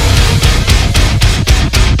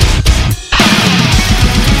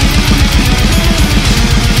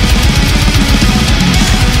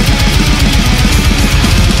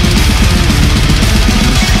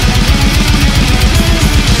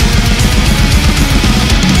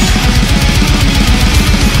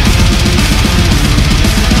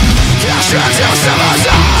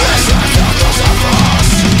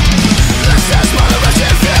 This is what the rich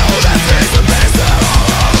feel. That is the best of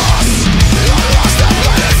all of us.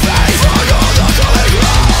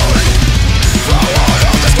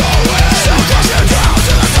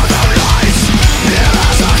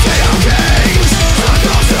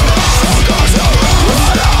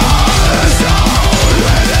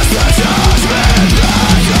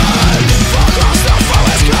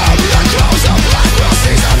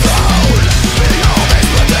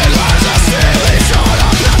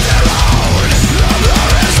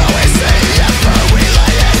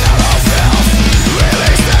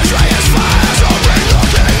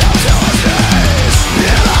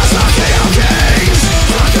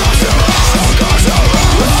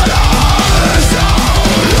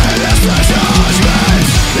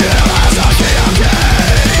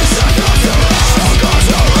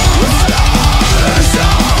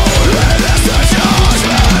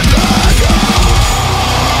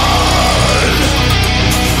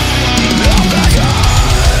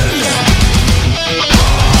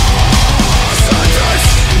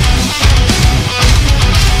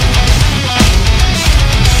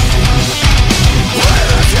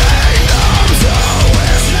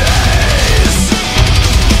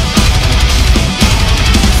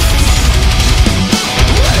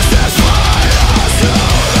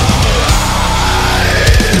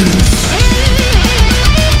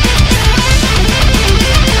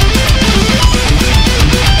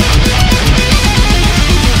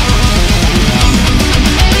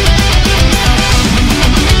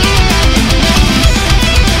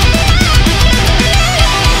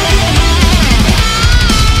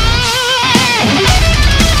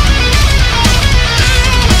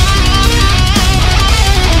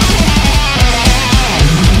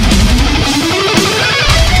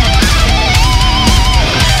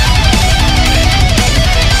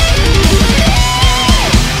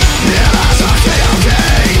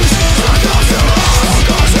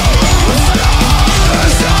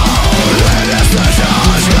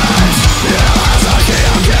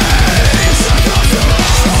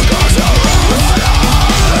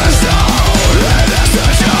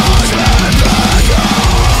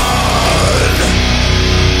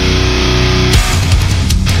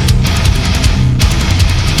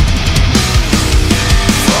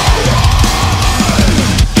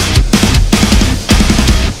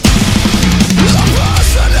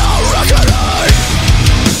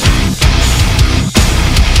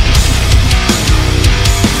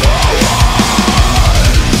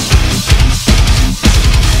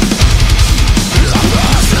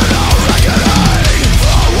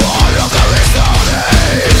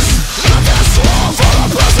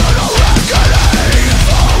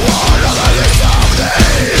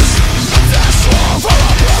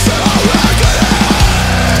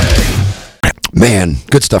 Man,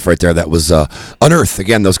 good stuff right there. That was Unearth.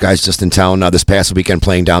 Again, those guys just in town this past weekend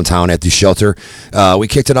playing downtown at the Shelter. We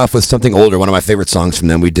kicked it off with something older, one of my favorite songs from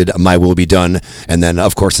them. We did My Will Be Done. And then,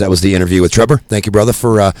 of course, that was the interview with Trevor. Thank you, brother,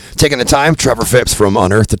 for taking the time, Trevor Phipps from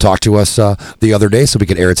Unearth, to talk to us the other day so we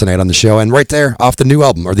could air it tonight on the show. And right there, off the new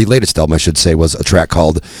album, or the latest album, I should say, was a track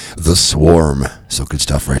called The Swarm. So good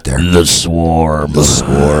stuff right there. The Swarm. The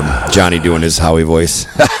Swarm. Johnny doing his Howie voice.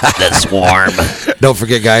 The Swarm. Don't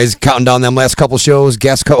forget, guys, counting down them last couple shows.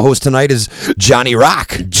 Guest co-host tonight is Johnny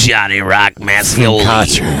Rock. Johnny Rock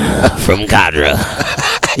Mascioli. From Cadre.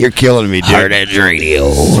 You're killing me, dude. Hard Edge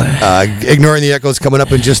Radio. Ignoring the Echoes coming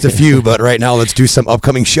up in just a few, but right now let's do some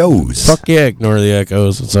upcoming shows. Fuck yeah, ignore the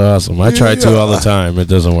Echoes. It's awesome. I try to all the time. It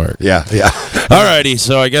doesn't work. Yeah. Alrighty,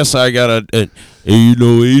 so I guess I got a you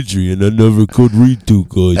know, Adrian, I never could read too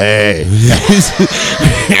good. Hey.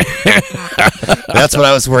 That's what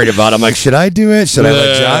I was worried about. I'm like, should I do it? Should I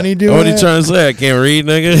let Johnny do it? What are you trying to say? I can't read,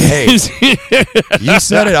 nigga? Hey, you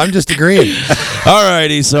said it. I'm just agreeing.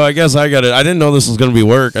 Alrighty, so I guess I got it. I didn't know this was going to be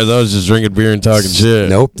work. I thought I was just drinking beer and talking shit.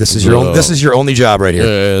 Nope. This is your only job right here.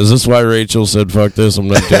 Is this why Rachel said, fuck this? I'm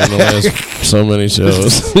not doing the last so many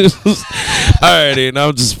shows. Alrighty, now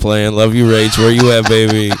I'm just playing. Love you, Rach. Where you at,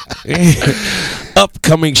 baby?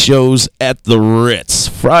 Upcoming shows at the Ritz.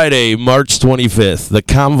 Friday, March 25th, The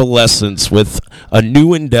Convalescence with A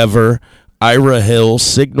New Endeavor, Ira Hill,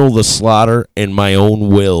 Signal the Slaughter, and My Own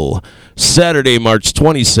Will. Saturday, March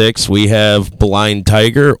 26th, we have Blind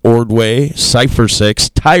Tiger, Ordway, Cypher 6,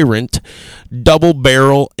 Tyrant, Double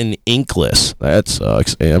Barrel, and Inkless. That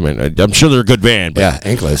sucks. I mean, I'm sure they're a good band. But yeah,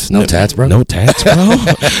 Inkless. No tats, bro. No tats, bro?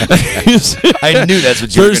 I knew that's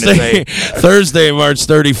what you were going to say. Thursday, March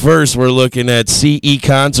 31st, we're looking at CE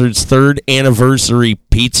Concert's 3rd anniversary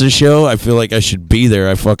pizza show. I feel like I should be there.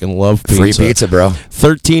 I fucking love pizza. Free pizza, bro.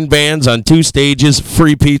 13 bands on 2 stages.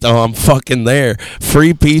 Free pizza. Oh, I'm fucking there.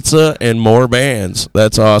 Free pizza and more bands.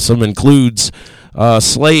 That's awesome. Includes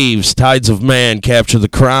Slaves, Tides of Man, Capture the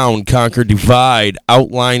Crown, Conquer Divide,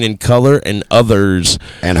 Outline in Color, and others.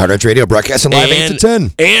 And Hard Edge Radio broadcasting live 8 to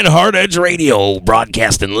 10. And Hard Edge Radio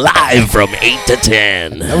broadcasting live from 8 to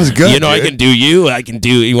 10. That was good. You know, dude. I can do you. I can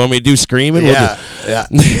do. You want me to do Screaming? Yeah.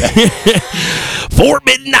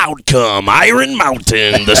 Forbidden Outcome, Iron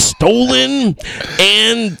Mountain, The Stolen,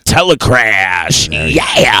 and Telecrash.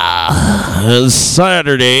 Yeah.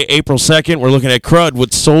 Saturday, April 2nd, we're looking at Crud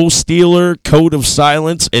with Soul Stealer, Code of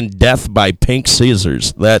Silence, and Death by Pink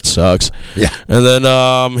Scissors. That sucks. Yeah. And then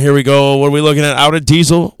here we go. What are we looking at? Out at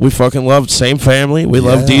Diesel. We fucking love Same Family. We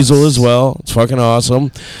love Diesel as well. It's fucking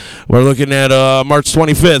awesome. We're looking at March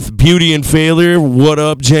 25th, Beauty and Failure. What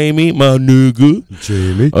up, Jamie? My nigga.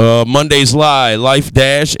 Jamie. Monday's Lie, Life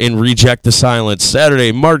Dash, and Reject the Silence.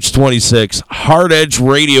 Saturday, March 26th, Hard Edge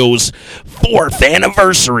Radio's 4th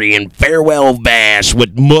anniversary and farewell bash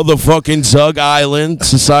with motherfucking Zug Island,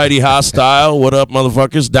 Society Hostile. What up,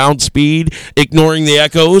 motherfuckers? Downspeed, Ignoring the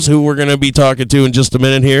Echoes, who we're going to be talking to in just a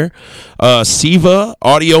minute here. Siva,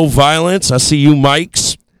 Audio Violence, I See You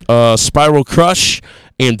Mikes, Spiral Crush,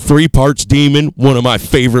 and 3 Parts Demon, one of my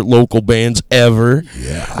favorite local bands ever.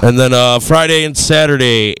 Yeah. And then Friday and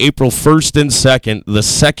Saturday, April 1st and 2nd, the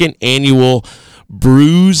 2nd annual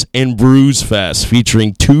Brews and Brews Fest,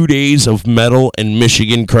 featuring 2 days of metal and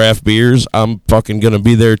Michigan craft beers. I'm fucking going to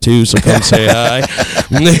be there too, so come say hi.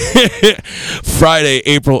 Friday,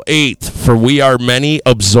 April 8th, for We Are Many,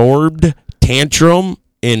 Absorbed, Tantrum,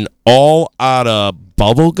 and All Outta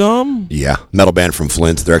Bubblegum? Yeah, metal band from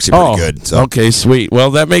Flint. They're actually pretty good. So. Okay, sweet. Well,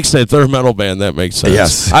 that makes sense. They're a metal band. That makes sense.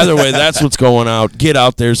 Yes. Either way, that's what's going out. Get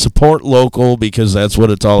out there, support local, because that's what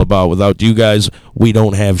it's all about. Without you guys, we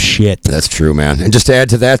don't have shit. That's true, man. And just to add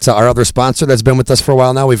to that, our other sponsor that's been with us for a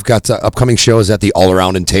while now, we've got upcoming shows at the All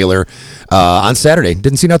Around in Taylor on Saturday.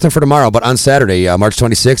 Didn't see nothing for tomorrow, but on Saturday, March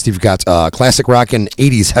 26th, you've got classic rock and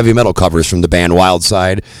 80s heavy metal covers from the band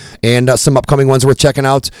Wildside, and some upcoming ones worth checking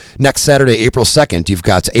out. Next Saturday, April 2nd, you've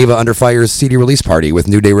got Ava Under Fire's CD release party with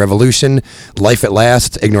New Day Revolution, Life at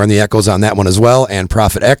Last, Ignoring the Echoes on that one as well, and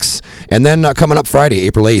Prophet X. And then coming up Friday,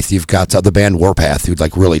 April 8th, you've got the band Warpath, who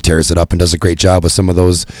like really tears it up and does a great job with some of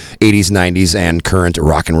those 80s, 90s, and current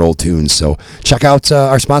rock and roll tunes. So check out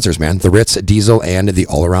our sponsors, man. The Ritz, Diesel, and the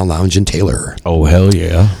All Around Lounge in Taylor. Oh, hell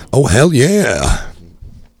yeah. Oh, hell yeah.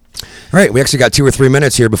 All right, we actually got 2 or 3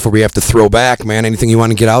 minutes here before we have to throw back, man. Anything you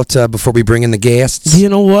want to get out before we bring in the guests? You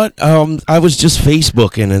know what? I was just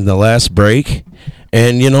Facebooking in the last break,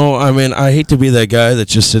 and, you know, I mean, I hate to be that guy that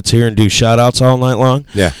just sits here and do shout-outs all night long.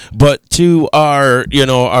 Yeah. But to our, you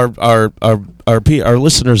know, our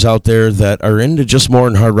listeners out there that are into just more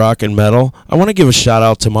than hard rock and metal, I want to give a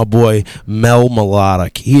shout-out to my boy Mel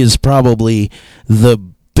Melodic. He is probably the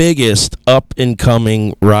biggest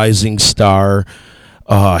up-and-coming rising star,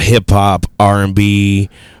 hip-hop, R&B,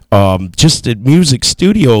 just a music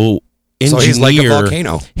studio engineer. So he's like a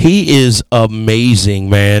volcano. He is amazing,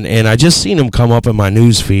 man. And I just seen him come up in my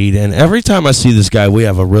news feed. And every time I see this guy, we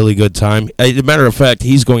have a really good time. As a matter of fact,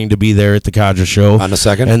 he's going to be there at the Cadre show on the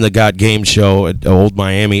 2nd and the Got Game show at Old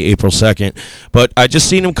Miami, April 2nd. But I just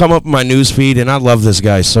seen him come up in my news feed, and I love this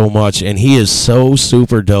guy so much. And he is so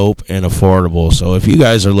super dope and affordable. So if you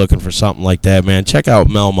guys are looking for something like that, man, check out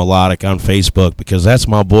Mel Melodic on Facebook, because that's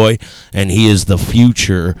my boy, and he is the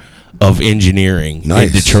future of engineering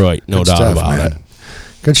in Detroit, no doubt about it.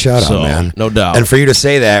 Good shout out, man. No doubt. And for you to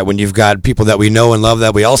say that when you've got people that we know and love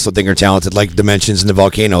that we also think are talented, like Dimensions and the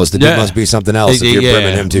Volcanoes, the dude must be something else if you're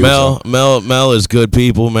brimming him too. Mel is good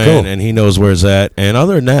people, man, and he knows where it's at. And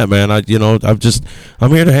other than that, man,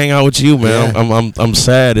 I'm here to hang out with you, man. Yeah. I'm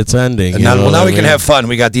sad it's ending. And now we can have fun.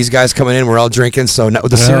 We got these guys coming in. We're all drinking. So now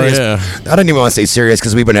the serious. I don't even want to say serious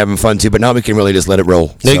because we've been having fun too. But now we can really just let it roll.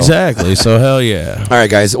 So. Exactly. So hell yeah. All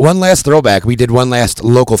right, guys. One last throwback. We did one last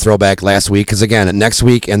local throwback last week because again, next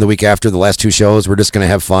week and the week after, the last two shows, we're just going to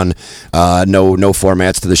have fun. No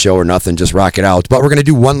formats to the show or nothing. Just rock it out. But we're going to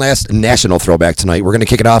do one last national throwback tonight. We're going to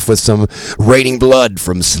kick it off with some Raining Blood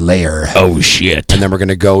from Slayer. Oh, shit. And then we're going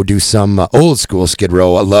to go do some old school Skid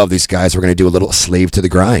Row. I love these guys. We're going to do a little Slave to the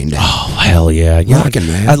Grind. Oh, hell yeah. Rockin',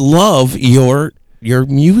 man. I love your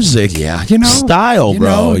music style,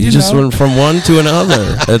 bro. You just went from one to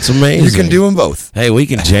another. That's amazing. You can do them both. Hey, we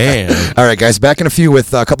can jam. All right, guys, back in a few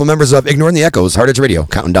with a couple members of Ignoring the Echoes, Hard Edge Radio,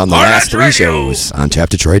 counting down the last three shows on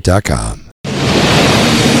TapDetroit.com.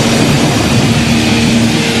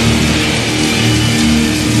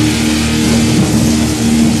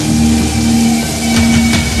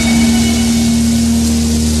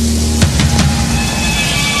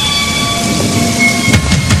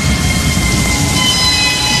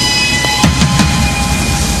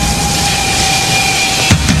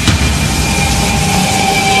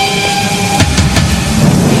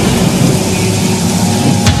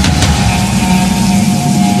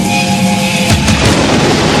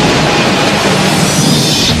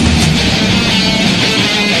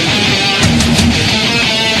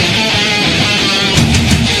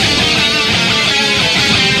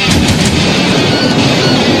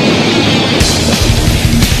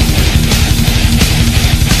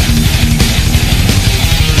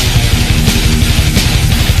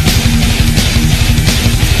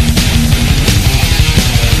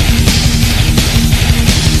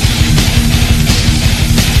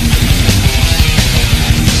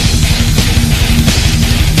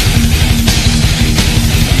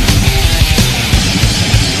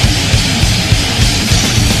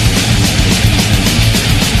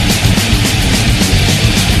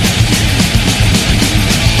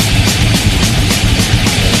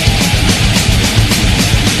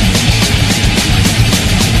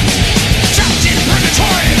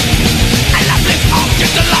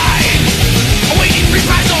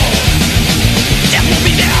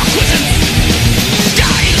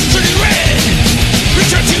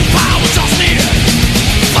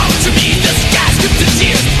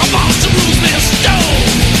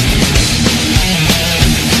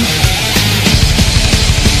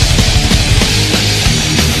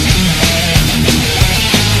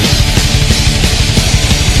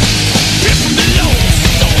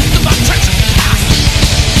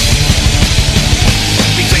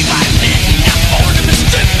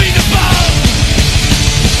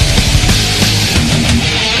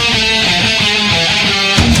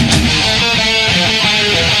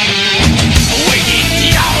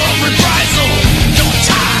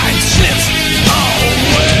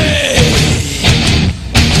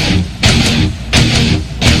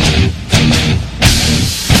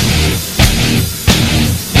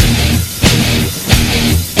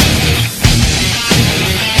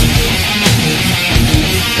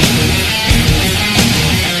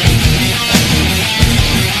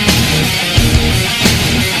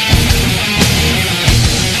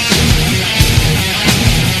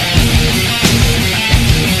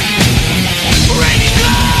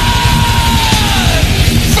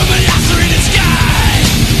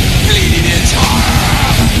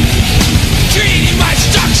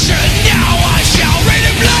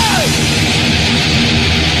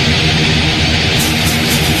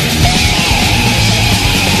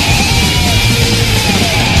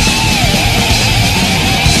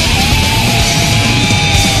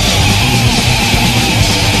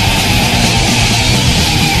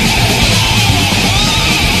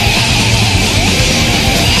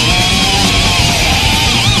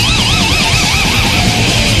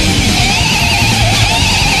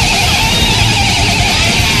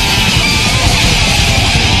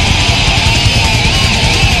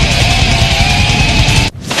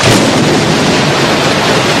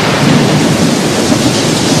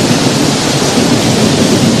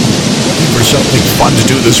 something fun to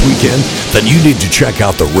do this weekend? Then you need to check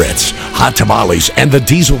out the Ritz, Hot Tamales, and the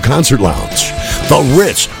Diesel Concert Lounge. The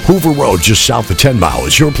Ritz, Hoover Road, just south of 10 Mile,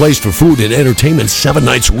 is your place for food and entertainment 7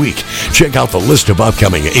 nights a week. Check out the list of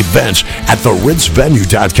upcoming events at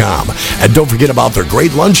theritzvenue.com. And don't forget about their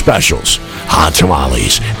great lunch specials. Hot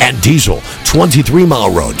Tamales and Diesel, 23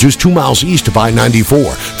 Mile Road, just 2 miles east of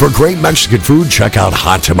I-94. For great Mexican food, check out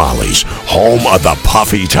Hot Tamales, home of the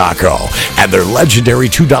Puffy Taco, and their legendary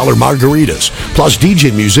 $2 margaritas, plus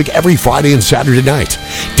DJ music every Friday and Saturday night.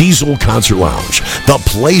 Diesel Concert Lounge, the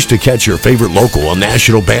place to catch your favorite local and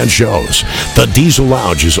national band shows. The Diesel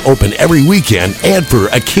Lounge is open every weekend and for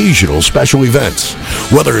occasional special events.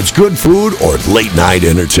 Whether it's good food or late night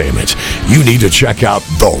entertainment, you need to check out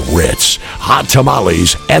the Ritz, Hot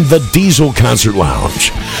Tamales, and the Diesel Concert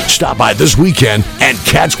Lounge. Stop by this weekend and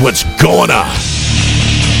catch what's going on.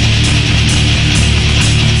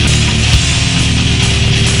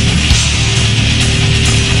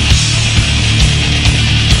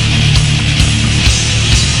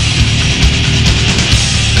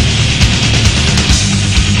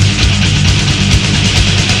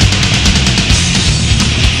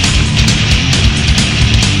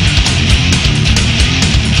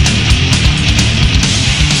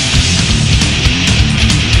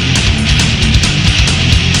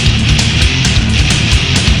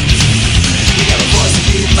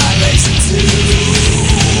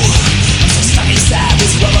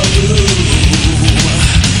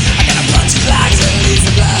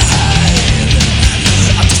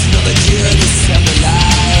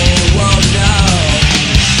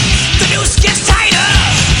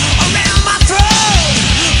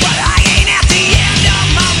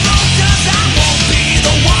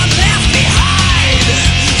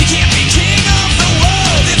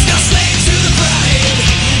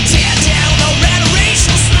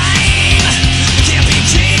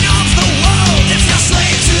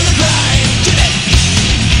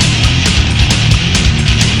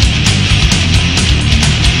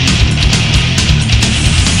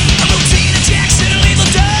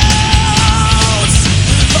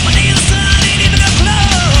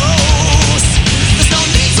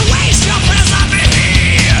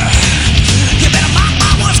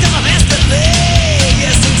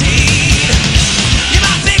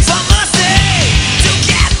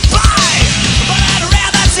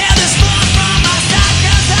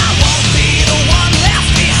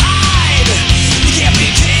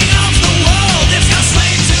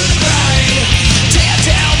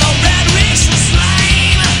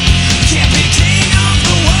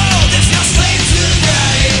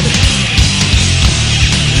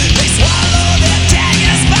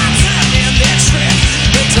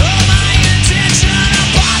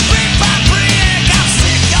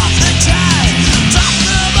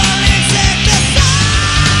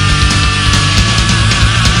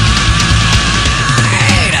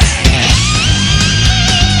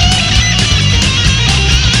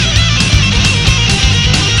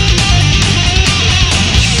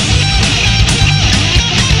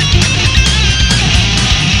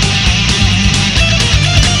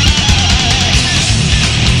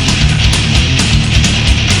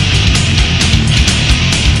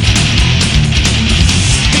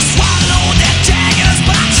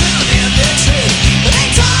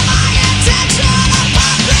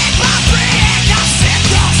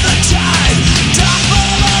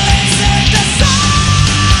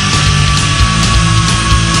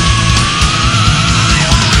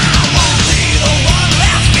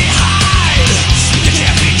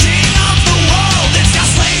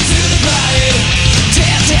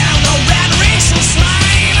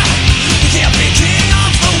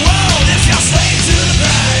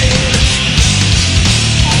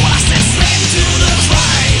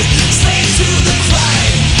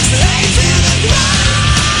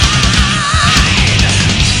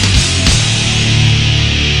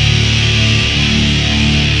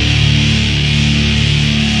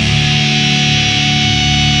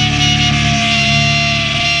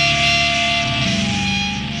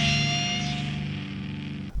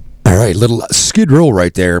 Little Skid Row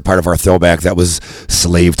right there, part of our throwback. That was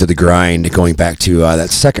Slave to the Grind, going back to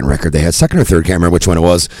that second record they had. Second or third, can't remember which one it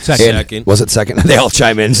was. Second. Was it second? They all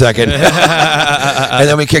chime in second. And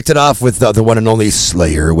then we kicked it off with the one and only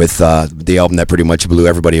Slayer, with the album that pretty much blew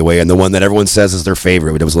everybody away, and the one that everyone says is their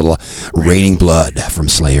favorite. It was a little Raining Blood from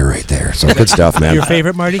Slayer right there. So good stuff, man. Your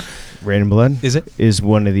favorite, Marty? Raining Blood is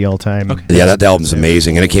one of the all-time. Okay. Yeah, that album's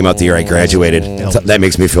amazing, and it came out the year I graduated. That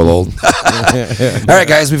makes me feel old. All right,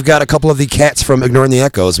 guys, we've got a couple of the cats from Ignoring the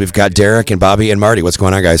Echoes. We've got Derek and Bobby and Marty. What's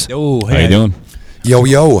going on, guys? Oh, how you doing?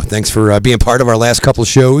 Yo. Thanks for being part of our last couple of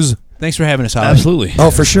shows. Thanks for having us, Holly. Absolutely. Oh,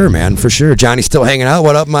 for sure, man. For sure. Johnny's still hanging out.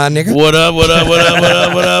 What up, my nigga? What up, what up, what up, what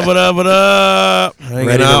up, what up, what up, what up?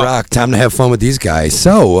 Ready to rock. Time to have fun with these guys.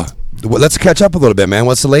 So, let's catch up a little bit, man.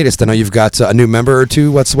 What's the latest? I know you've got a new member or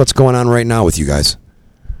two. What's going on right now with you guys?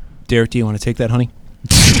 Derek, do you want to take that, honey?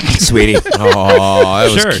 Sweetie. Oh,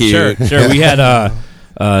 that was cute. Sure. We had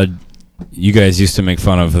you guys used to make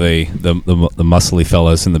fun of the muscly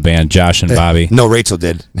fellas in the band, Josh and Bobby. No, Rachel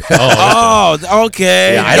did. Oh,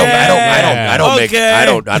 okay. Yeah, I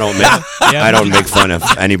don't make fun of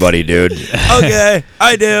anybody, dude. Okay,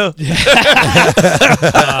 I do.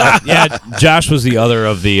 Yeah, Josh was the other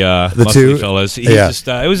of the muscly two fellas. He just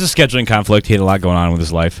it was a scheduling conflict. He had a lot going on with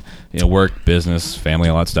his life, work, business, family,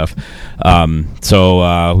 all that stuff.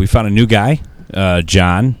 So we found a new guy,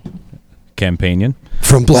 John Campanian.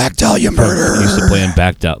 From Black Dahlia Murder. He used to play in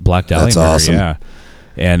Black Dahlia That's Murder, awesome. yeah.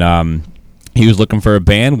 And he was looking for a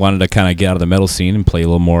band, wanted to kind of get out of the metal scene and play a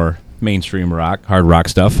little more mainstream rock, hard rock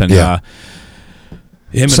stuff. And him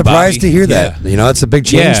and surprised Bobby, to hear that. It's a big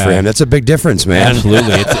change for him. That's a big difference, man.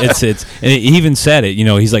 Absolutely. it's and he even said it.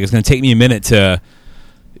 He's like, it's going to take me a minute to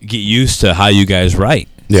get used to how you guys write.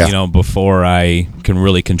 Yeah. Before I can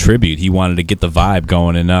really contribute. He wanted to get the vibe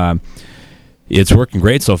going, and it's working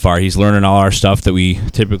great so far. He's learning all our stuff that we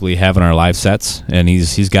typically have in our live sets, and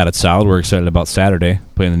he's got it solid. We're excited about Saturday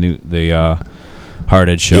playing the Hard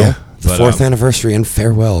Edge show. Yeah, the 4th anniversary and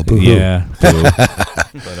farewell. Boo-hoo. Yeah, but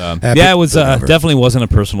it was definitely wasn't a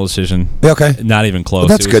personal decision. Okay, not even close.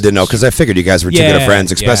 Well, that's good to know because I figured you guys were two good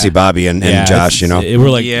friends, especially Bobby and Josh. We're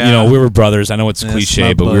like we were brothers. I know it's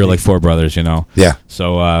cliche, but we were like four brothers. Yeah.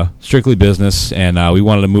 So strictly business, and we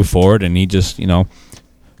wanted to move forward, and he just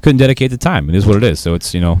couldn't dedicate the time. It is what it is. So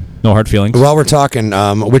it's, no hard feelings. While we're talking,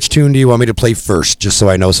 which tune do you want me to play first, just so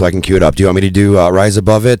I know so I can cue it up? Do you want me to do Rise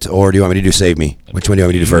Above It, or do you want me to do Save Me? Which one do you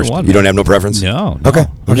want me to do first? You don't have no preference? No. Okay.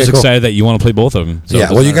 I'm just excited that you want to play both of them. So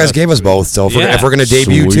well, you guys gave us both, so if we're going to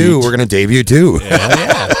debut two, we're going to debut two.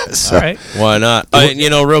 Yeah. So, all right. Why not?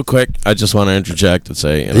 Real quick, I just want to interject and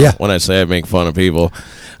say, when I say I make fun of people,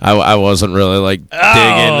 I wasn't really digging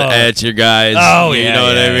at you guys. Oh, you know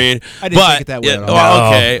what I mean? I didn't take it that way at all.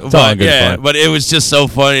 Okay, it's all good fun. but it was just so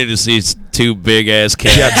funny to see two big ass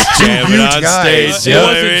cats jamming on stage. It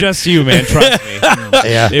wasn't just you, man. Trust me.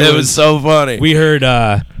 It was so funny. We heard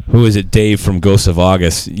who is it? Dave from Ghosts of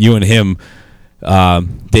August. You and him,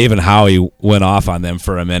 Dave and Howie went off on them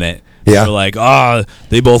for a minute. Yeah. They're like,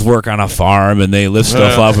 they both work on a farm and they lift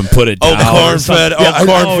stuff up and put it down. Corn-fed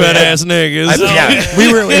ass niggas.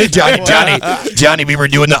 We were Johnny. We were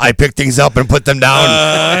doing the I pick things up and put them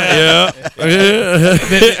down.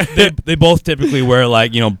 They both typically wear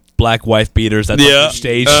black wife beaters. That's their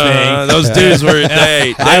stage thing. Those dudes were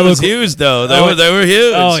they was huge though. They were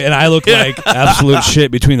huge. Oh, and I look like absolute shit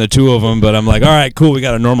between the two of them. But I'm like, all right, cool. We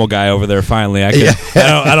got a normal guy over there. Finally, I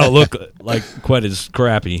don't look like quite as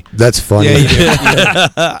crappy. That's funny.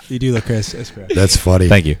 Yeah, you do look Chris. That's correct. That's funny.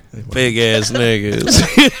 Thank you. Big ass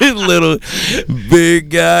niggas. Little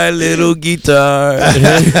big guy, little guitar.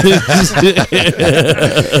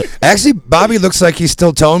 Actually, Bobby looks like he's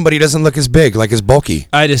still toned, but he doesn't look as big, like as bulky.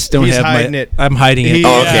 I just don't have I'm hiding it.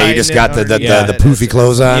 Oh, okay. You just got the poofy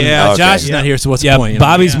clothes on. Yeah, okay. Josh is not here, so what's the point?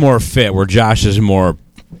 Bobby's more fit, where Josh is more,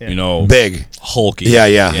 big, hulky.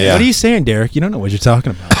 Yeah. What are you saying, Derek? You don't know what you're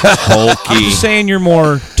talking about. Hulky. I'm just saying you're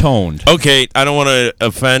more toned. Okay, I don't want to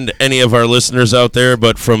offend any of our listeners out there,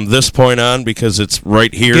 but from this point on, because it's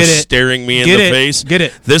right here staring me in the face,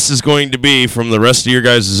 this is going to be, from the rest of your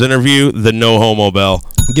guys' interview, the no homo bell.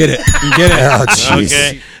 Get it. Oh, jeez.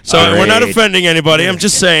 Okay. So we're not offending anybody. I'm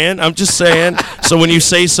just saying. So when you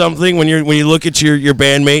say something, when you look at your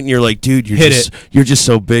bandmate and you're like, dude, you're just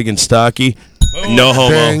so big and stocky. No homo.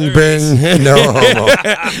 Bing, bing. No homo.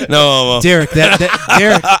 No homo. Derek, Derek.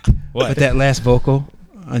 What? But that last vocal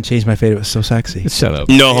on Change My Fate, it was so sexy. Shut up.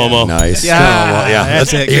 No homo. Nice. Yeah. No homo. Yeah.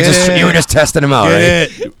 That's it. You were just testing him out, right?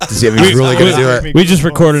 To see if he's really going to do it. We just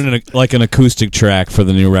recorded an acoustic track for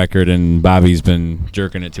the new record, and Bobby's been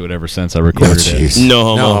jerking it to it ever since I recorded it.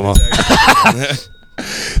 No homo.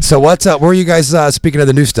 So what's up? Where are you guys? Speaking of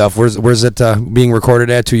the new stuff, where's it being recorded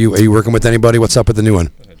at? Are you working with anybody? What's up with the new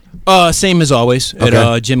one? Same as always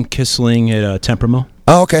at Jim Kissling at Temper Mill.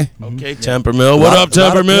 Oh, okay. Okay, Temper Mill. What up,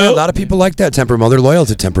 Temper Mill? A lot of people like that Temper Mill. They're loyal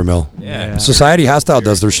to Temper Mill. Yeah. Society Hostile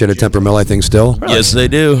does their shit at Temper Mill, I think, still. Yes, they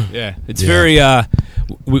do. Yeah. It's very.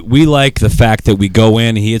 We like the fact that we go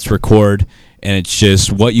in, he hits record, and it's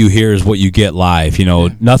just what you hear is what you get live.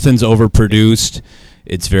 Nothing's overproduced.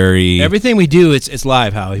 It's very everything we do. It's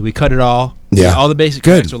live, Howie. We cut it all. Yeah. All the basic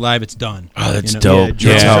tracks are live. It's done. Oh, that's dope.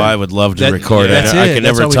 That's how I would love to record it. I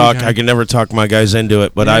can never talk my guys into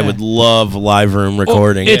it, but I would love live room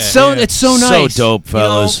recording. It's so nice. So dope,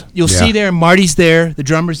 fellas. You'll see there, Marty's there, the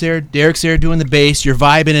drummer's there, Derek's there doing the bass. You're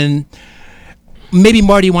vibing, and maybe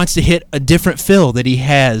Marty wants to hit a different fill that he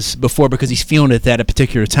has before because he's feeling it at a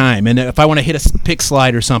particular time. And if I want to hit a pick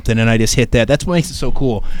slide or something, and I just hit that, that's what makes it so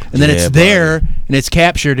cool. And then it's there, and it's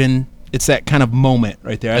captured, and it's that kind of moment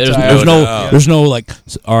right there. There's no like,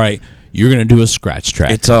 all right, you're gonna do a scratch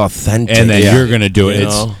track. It's authentic, and then you're gonna do it.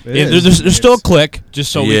 There's still a click,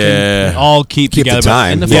 just so we can all keep together.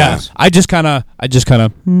 The time. I just kind of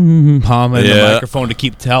hum in the microphone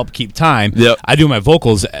to help keep time. Yep. I do my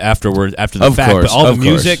vocals after the fact, but all the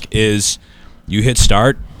music is. You hit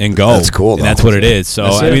start and go. That's cool, and that's what it is. So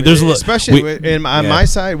I mean, there's especially on my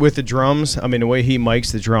side with the drums. I mean, the way he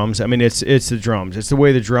mics the drums. I mean, it's the drums. It's the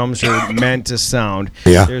way the drums are meant to sound.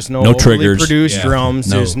 Yeah. There's no triggers. Produced drums.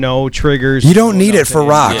 No. There's no triggers. You don't need it for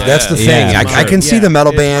rock. Yeah. That's the thing. I can see the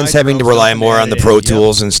metal bands having to rely more on the Pro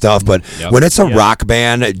Tools and stuff, but when it's a rock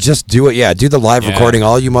band, just do it. Yeah, do the live recording.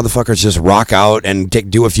 All you motherfuckers just rock out and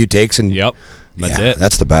do a few takes and. That's it.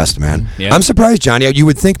 That's the best, man. Yeah. I'm surprised, Johnny. You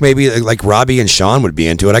would think maybe like Robbie and Sean would be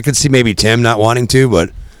into it. I could see maybe Tim not wanting to, but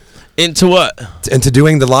into what? Into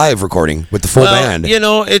doing the live recording with the full band. You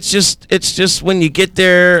know, it's just when you get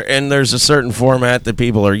there and there's a certain format that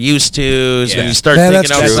people are used to. So when you start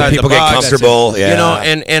thinking outside people the box, get comfortable. You know,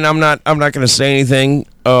 and I'm not going to say anything.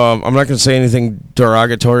 I'm not going to say anything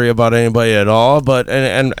derogatory about anybody at all. But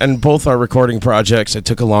and both our recording projects, it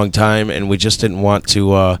took a long time, and we just didn't want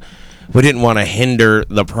to. We didn't want to hinder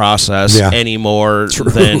the process any more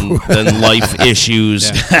than life issues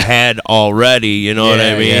had already. You know what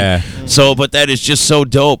I mean? Yeah. So, but that is just so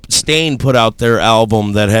dope. Stain put out their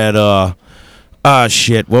album that had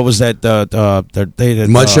what was that? They did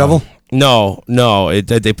Mud Shovel? No.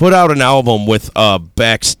 They put out an album with like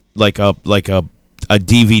a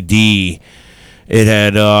DVD. It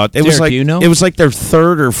had it was like it was like their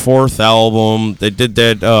third or fourth album. They did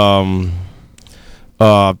that.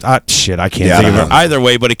 I can't think of it. Either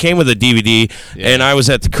way, but it came with a DVD, and I was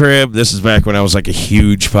at the crib. This is back when I was like a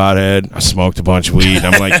huge pothead. I smoked a bunch of weed.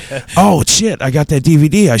 I'm like, oh, shit, I got that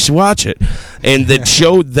DVD. I should watch it. And that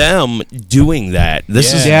showed them doing that.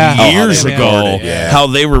 This is years ago, how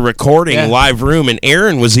they were recording live room, and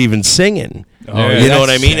Aaron was even singing. You know what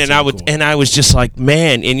I mean? And I was just like,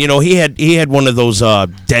 man. And, you know, he had one of those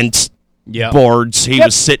dense boards he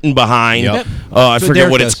was sitting behind. I forget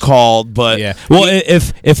what it's called, but well,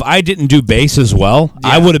 if I didn't do bass as well,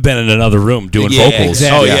 I would have been in another room doing vocals.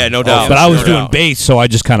 Exactly. Oh yeah, no doubt. But I was doing bass, so I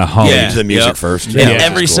just kind of hummed the music first. And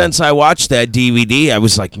ever since I watched that DVD, I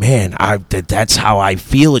was like, man, that's how I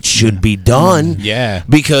feel it should be done. Yeah,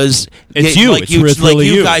 because it's you. Like it's really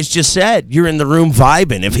you guys just said, you're in the room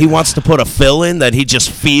vibing. If he wants to put a fill in that he just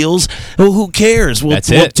feels, well, who cares? We'll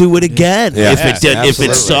do it again. If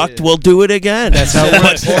it sucked, we'll do it again. That's how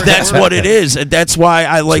that's what it is. And that's why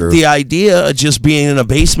I like the idea of just being in a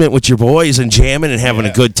basement with your boys and jamming and having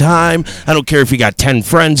a good time. I don't care if you got 10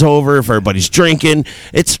 friends over, if everybody's drinking.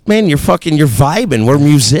 It's, man, you're vibing. We're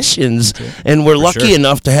musicians, and we're lucky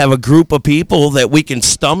enough to have a group of people that we can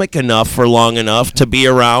stomach enough for long enough to be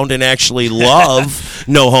around and actually love.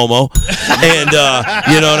 No homo. And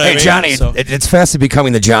you know what I mean? Johnny, it's fast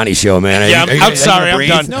becoming the Johnny Show, man. Yeah, I'm sorry. I'm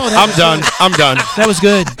done. No, I'm done. That was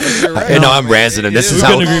good. No, I'm razzing him. This is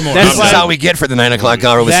how we get for the 9 o'clock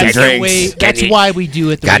hour with some drinks. That's why we do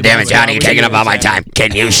it. God damn it, Johnny, you're taking up all my time.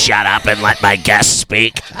 Can you shut up and let my guests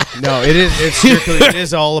speak? No, it is. It's strictly. It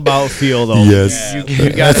is all about feel, though. Yes, you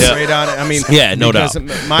got it right on it. I mean, no doubt.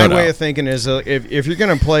 My way of thinking is, if you're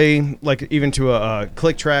gonna play like even to a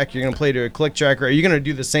click track, you're gonna play to a click track, or you're gonna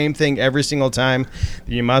do the same thing every single time.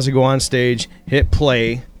 You might as well go on stage, hit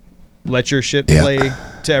play, let your shit play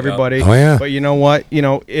to everybody. Oh yeah. But you know what? You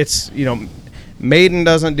know it's Maiden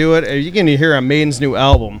doesn't do it. You're gonna hear on Maiden's new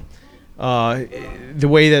album. The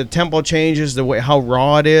way the tempo changes, the way how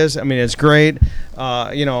raw it is. I mean, it's great.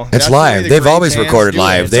 It's live. They've always recorded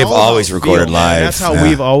live. They've always recorded live. That's how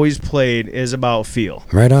we've always played. Is about feel.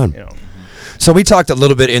 Right on. So we talked a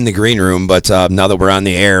little bit in the green room, but now that we're on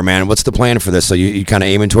the air, man, what's the plan for this? So you kind of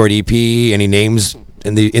aiming toward EP? Any names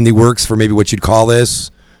in the works for maybe what you'd call this?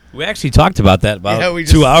 We actually talked about that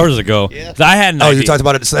 2 hours ago. Yeah. I had an idea. You talked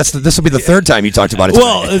about it. So this will be the third time you talked about it.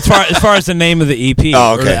 Well, as far as the name of the EP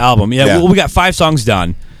or the album, well, we got 5 songs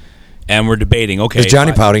done, and we're debating. Okay, is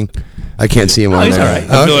Johnny pouting? I can't see him on there. All right.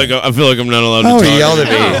 I feel like I'm not allowed to talk. He yelled at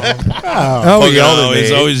me. He yelled at me.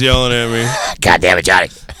 He's always yelling at me. God damn it, Johnny.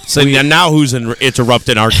 So now who's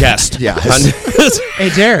interrupting our guest? Yeah. Hey,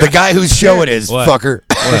 Derek. The guy whose show it is, fucker.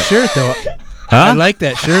 The shirt, though. I like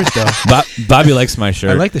that shirt though. Bobby likes my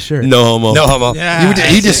shirt. I like the shirt. No homo. No homo. Yeah,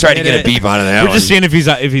 you just tried to get a beep out of that. We're just seeing if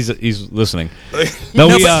he's listening. No,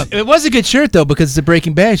 it was a good shirt though because it's a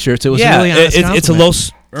Breaking Bad shirt. So it was really honest it's a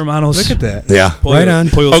Los Hermanos. Look at that. Yeah, right on.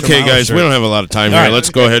 Okay, guys, we don't have a lot of time here. Let's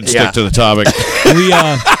go ahead and stick to the topic.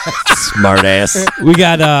 Smart ass. We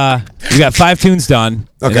got 5 tunes done.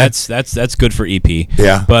 Okay, that's good for EP.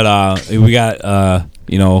 Yeah, but we got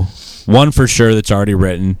one for sure that's already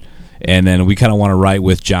written, and then we kind of want to write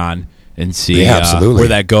with John and see where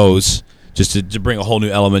that goes, just to bring a whole new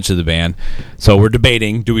element to the band. So we're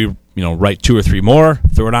debating: do we write 2 or 3 more,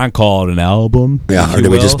 throw it on, call it an album? Yeah, or do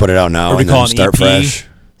we just put it out now and then start fresh?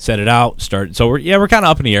 Set it out, start. So we're kind of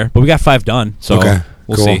up in the air, but we got 5 done. So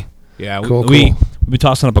we'll see. Yeah, we've been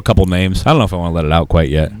tossing up a couple names. I don't know if I want to let it out quite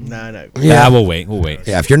yet. No. Yeah, we'll wait.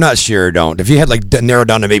 Yeah, if you're not sure, don't. If you had narrowed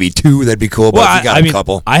down to maybe 2, that'd be cool. But if you got a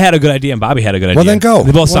couple, I had a good idea, and Bobby had a good idea. Well, then go.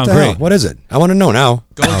 They both sound great. What is it? I want to know now.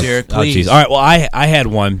 Go, Derek, please. All right. Well, I had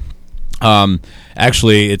one.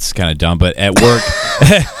 Actually, it's kind of dumb, but at work,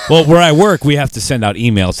 well, where I work, we have to send out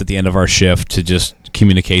emails at the end of our shift to just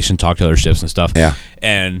communication, talk to other shifts and stuff. Yeah.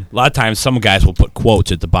 And a lot of times, some guys will put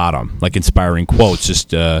quotes at the bottom, like inspiring quotes,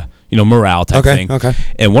 just morale type thing. Okay.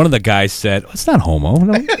 And one of the guys said, "It's not homo."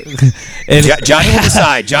 No. And Johnny will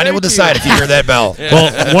decide. Johnny will decide if you hear that bell.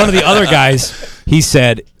 Well, one of the other guys, he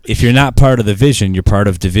said, "If you're not part of the vision, you're part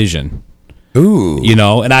of division." Ooh.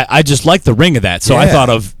 And I just like the ring of that, so I thought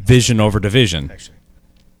of vision over division.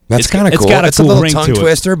 That's kind of cool. It's cool a little ring tongue to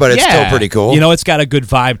twister, but it's still pretty cool. It's got a good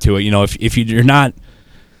vibe to it. If you're not,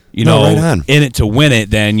 right on. in it to win it,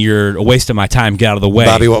 then you're a waste of my time. Get out of the way.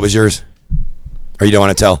 Bobby, what was yours? Or you don't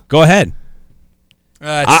want to tell? Go ahead.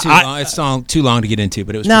 It's too long. It's too long to get into,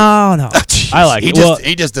 but it was no. I like it.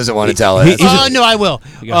 He just doesn't want to tell it. No, I will.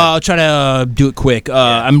 I'll try to do it quick.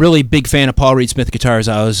 I'm really a big fan of Paul Reed Smith guitars.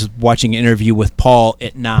 I was watching an interview with Paul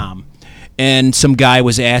at NAMM, and some guy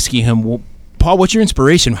was asking him, well, Paul, what's your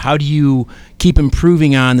inspiration? How do you keep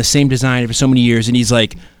improving on the same design for so many years? And he's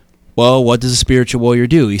like, well, what does a spiritual warrior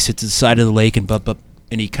do? He sits at the side of the lake and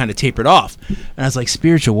he kind of tapered off. And I was like,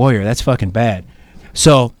 spiritual warrior, that's fucking bad.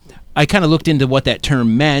 So I kind of looked into what that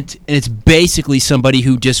term meant, and it's basically somebody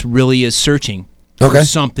who just really is searching for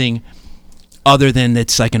something other than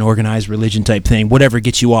it's like an organized religion type thing. Whatever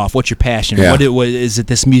gets you off. What's your passion? Yeah. Is it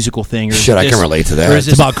this musical thing? Or I can relate to that. Or is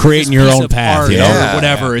it's about creating your own path, art, or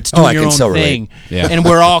whatever. It's doing your own thing. Yeah. And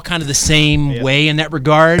we're all kind of the same way in that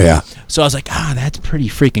regard. Yeah. So I was like, that's pretty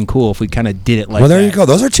freaking cool if we kind of did it like that. Well, there you go.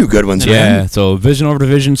 Those are 2 good ones, man. Yeah, so vision over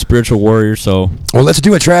division, spiritual warrior, so... Well, let's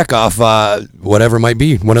do a track off whatever might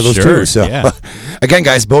be, one of those 2. So, again,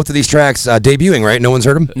 guys, both of these tracks debuting, right? No one's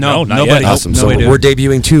heard them? No, not nobody. Yet. Awesome. So we're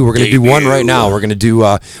debuting 2. We're going to do one right now. We're going to do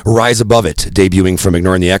Rise Above It, debuting from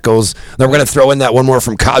Ignoring the Echoes. Then we're going to throw in that one more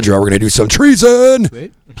from Cadra. We're going to do some Treason.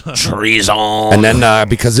 Treason. And then,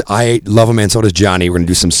 because I love them, and so does Johnny, we're going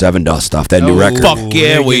to do some Seven Dust stuff, that new record. Fuck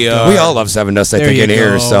yeah, we are. We all love Seven Dust, I think, in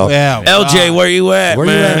here. So. Yeah, LJ, where you at,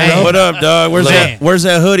 man? What up, dog? Where's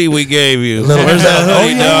that hoodie we gave you? Where's that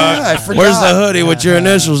hoodie, dog? I forgot. Where's the hoodie with your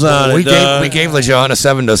initials on it, we dog? gave LeJean a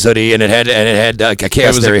Seven Dust hoodie, and it had a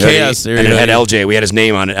Chaos Theory hoodie, and it had LJ. We had his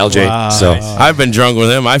name on it, LJ. Wow. So I've been drunk with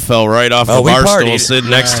him. I fell right off the bar stool sitting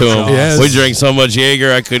next to him. Yes. We drank so much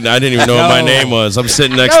Jaeger, I didn't even know what my name was. I'm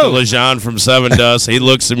sitting next to LeJean from Seven Dust. He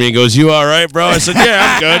looks at me and goes, "You all right, bro?" I said,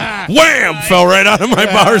 "Yeah, I'm good." Wham! Fell right out of my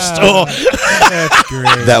bar stool. That's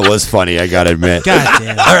great. that was funny, I gotta admit. God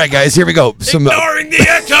damn. All right, guys, here we go. Some Ignoring the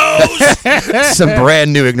echoes. some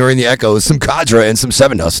brand new Ignoring the Echoes, some Cadra, and some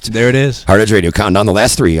Seven Dust. There it is. Hard Edge Radio, counting down the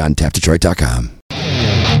last 3 on tapdetroit.com.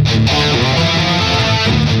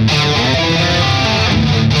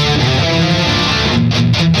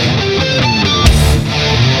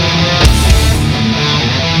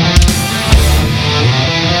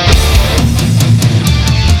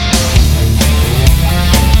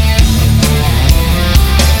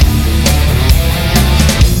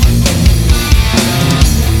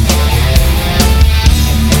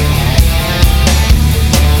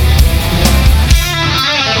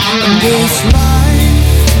 This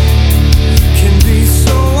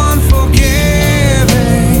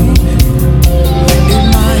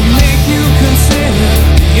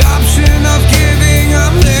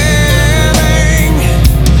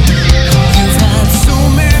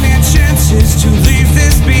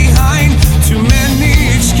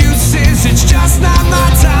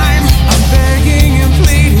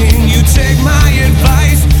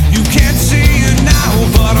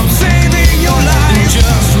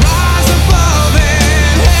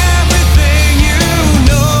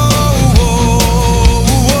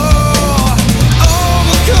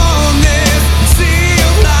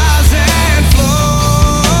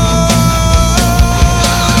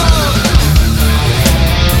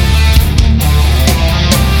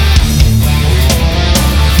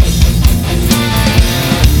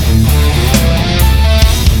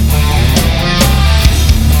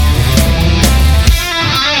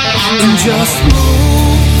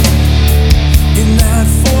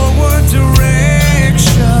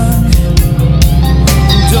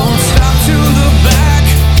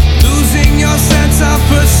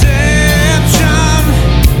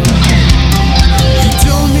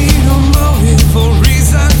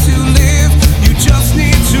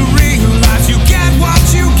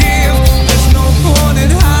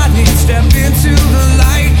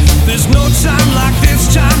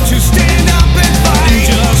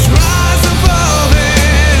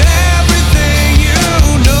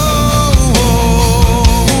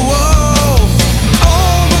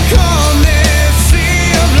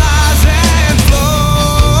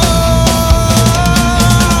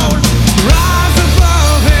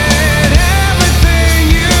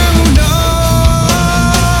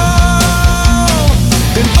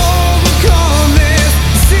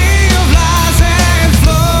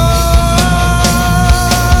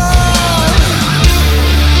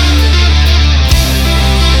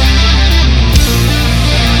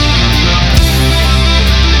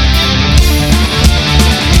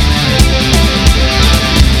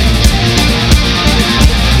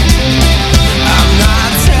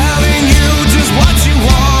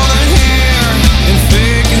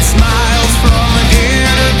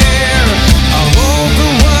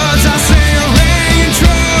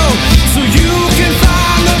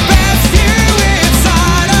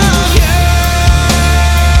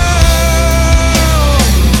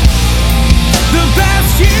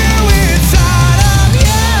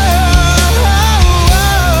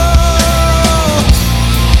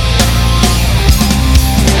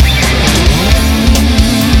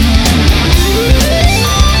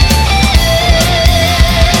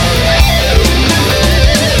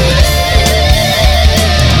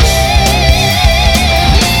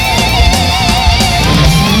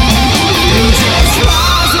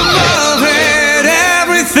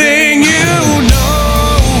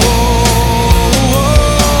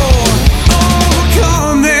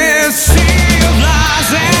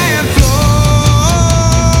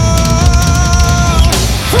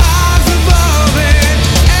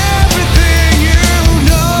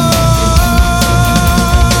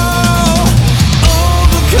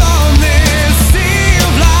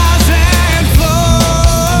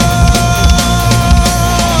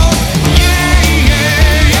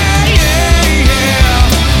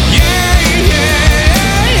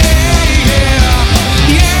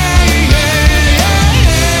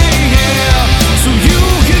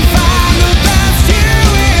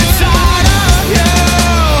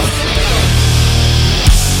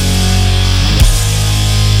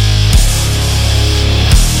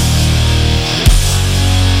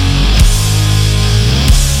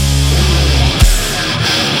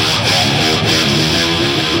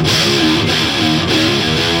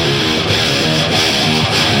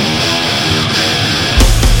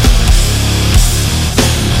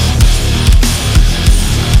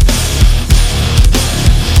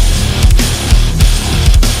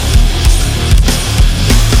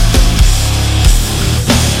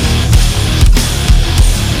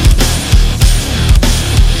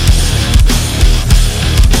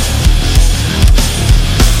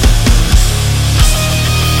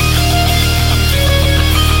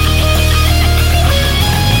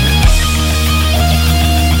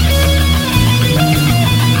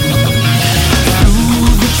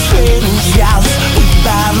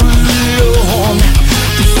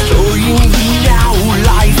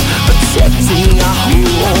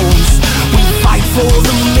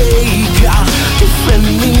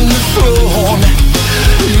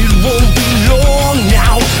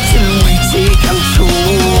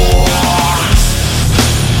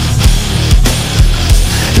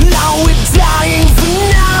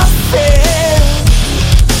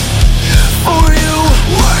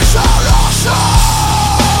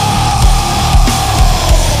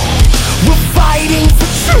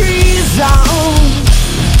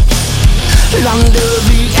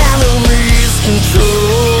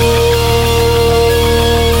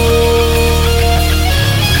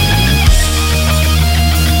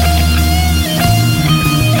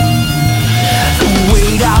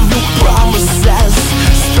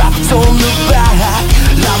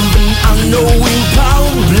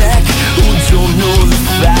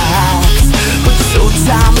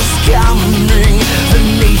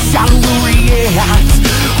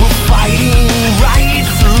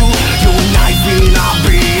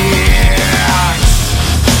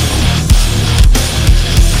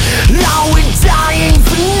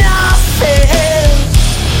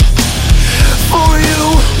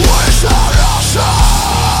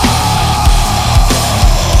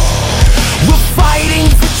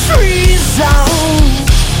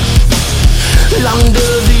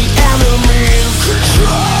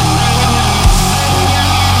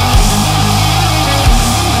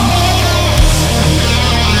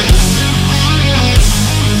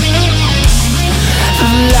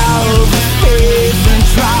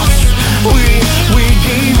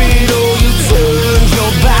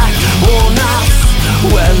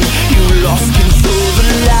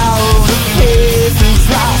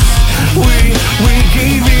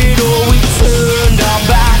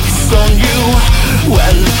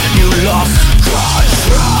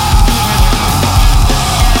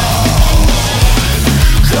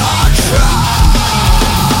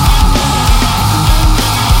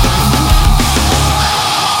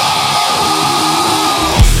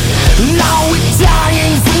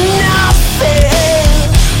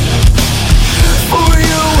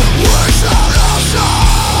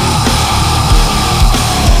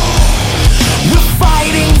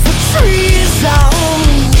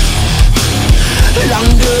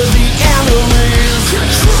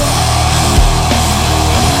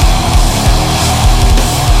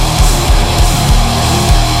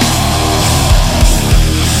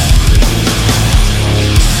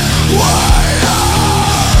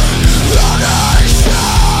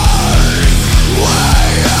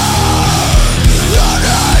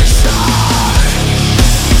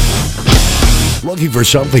Looking for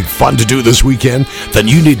something fun to do this weekend? Then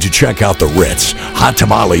you need to check out the Ritz, Hot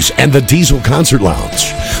Tamales, and the Diesel Concert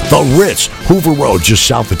Lounge. The Ritz, Hoover Road, just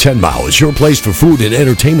south of 10 Mile, is your place for food and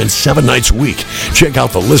entertainment 7 nights a week. Check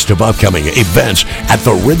out the list of upcoming events at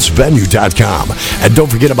theritzvenue.com. And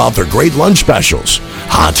don't forget about their great lunch specials.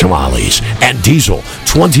 Hot Tamales and Diesel,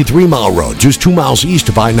 23 Mile Road, just 2 miles east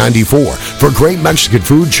of I-94. For great Mexican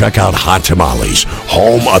food, check out Hot Tamales,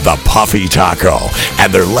 home of the Puffy Taco,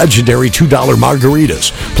 and their legendary $2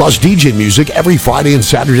 margaritas, plus DJ music every Friday and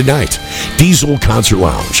Saturday night. Diesel Concert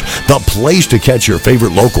Lounge, the place to catch your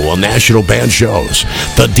favorite local and national band shows.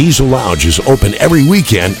 The Diesel Lounge is open every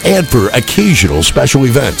weekend and for occasional special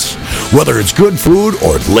events. Whether it's good food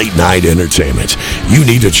or late night entertainment, you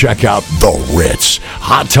need to check out the Ritz,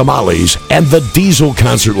 Hot Tamales, and the Diesel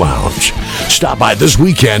Concert Lounge. Stop by this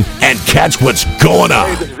weekend and catch what's going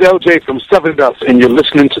on. Hey, this is LJ from Seven Dust, and you're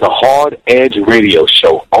listening to the Hard Edge Radio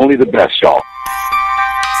Show. Only the best, y'all.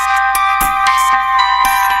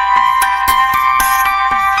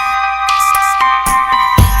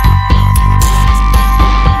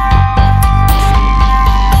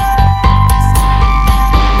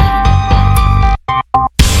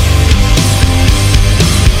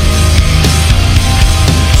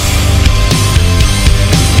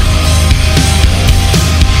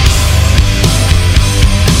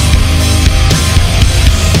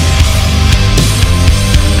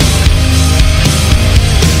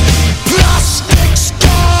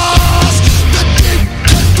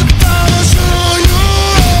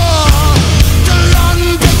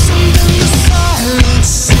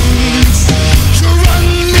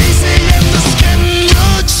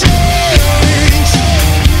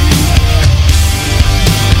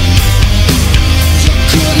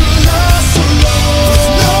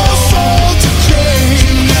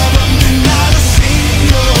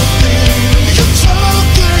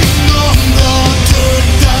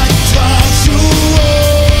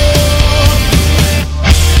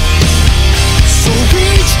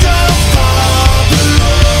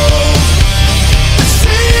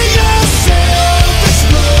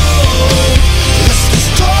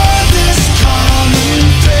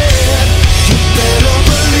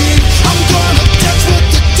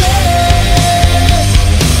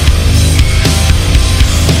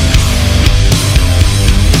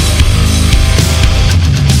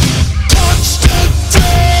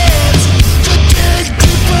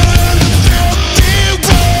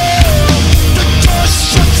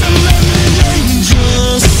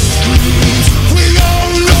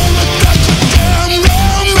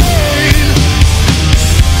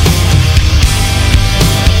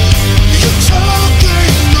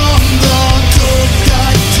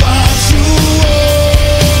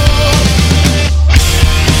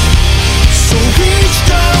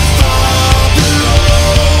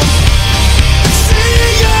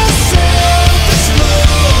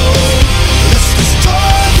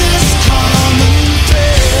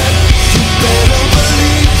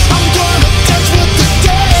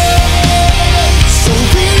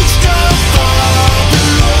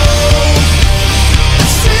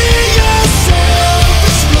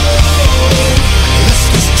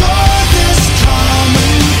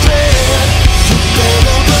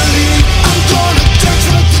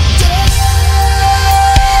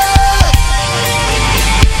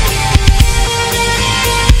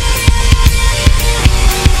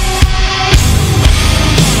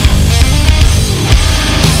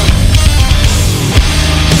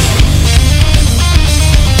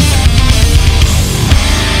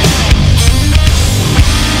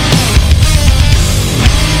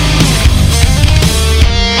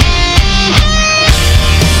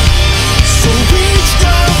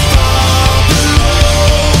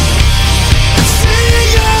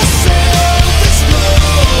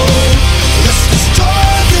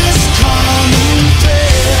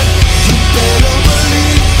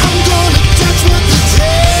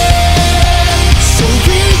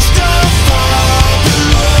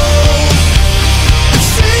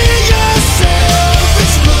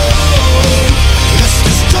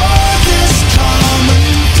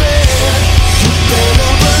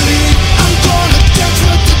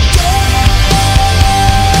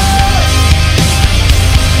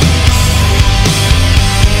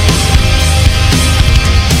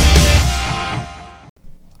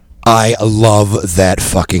 I love that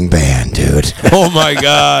fucking band, dude. Oh my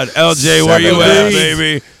God, LJ, where you at,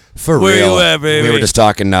 baby? For where real. You at, baby? We were just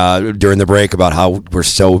talking during the break about how we're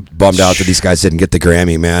so bummed out that these guys didn't get the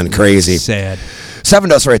Grammy, man. Crazy. Sad. Seven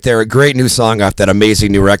Dust right there. A great new song off that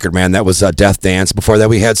amazing new record, man. That was Death Dance. Before that,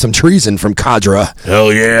 we had some Treason from Cadra.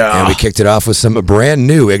 Hell yeah. And we kicked it off with some brand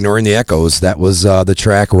new Ignoring the Echoes. That was the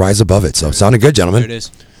track Rise Above It. So it sounded good, gentlemen. There it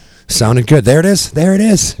is. Sounded good. There it is. There it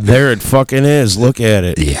is. There it fucking is. Look at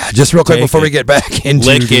it. Yeah, just real quick before we get back into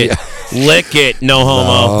Lick it. Lick it. No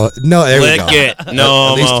homo. No, there Lick we go. it.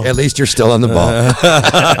 No homo. At least you're still on the ball.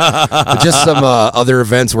 Just some other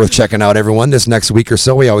events worth checking out, everyone. This next week or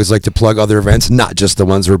so, we always like to plug other events, not just the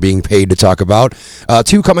ones we're being paid to talk about.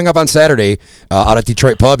 Two coming up on Saturday out at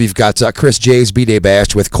Detroit Pub. You've got Chris J's B-Day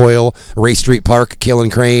Bash with Coil, Ray Street Park, Kalen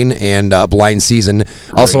Crane, and Blind Season.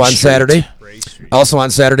 Also on Saturday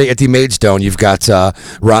at the Maidstone, you've got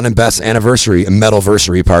Ron and Beth's anniversary,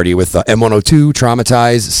 Metalversary party with M102,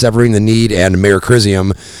 Traumatize, Severing the Need, and Mayor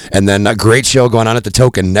Crisium. And then a great show going on at the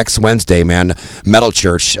Token next Wednesday, man. Metal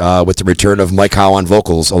Church with the return of Mike Howe on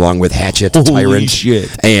vocals, along with Hatchet, Tyrant,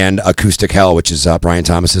 and Acoustic Hell, which is Brian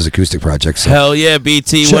Thomas's acoustic project. So hell yeah,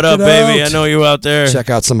 BT. What up, baby? I know you out there. Check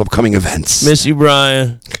out some upcoming events. Miss you,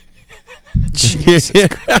 Brian. Didn't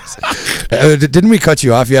we cut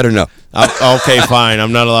you off yet or no? Okay, fine.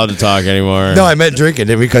 I'm not allowed to talk anymore. No, I meant drinking.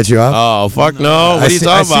 Did we cut you off? Oh, fuck no. What are you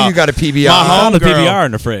talking about? I see you got a PBR. My found a PBR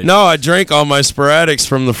in the fridge. No, I drank all my sporadics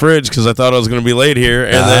from the fridge because I thought I was going to be late here.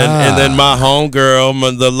 And then my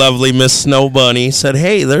homegirl, the lovely Miss Snow Bunny, said,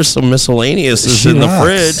 hey, there's some miscellaneous in the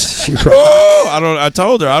fridge. Oh, I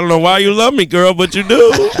told her, I don't know why you love me, girl, but you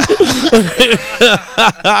do.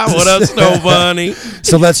 What up, Snow Bunny?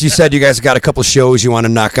 So you said you guys got a couple shows you want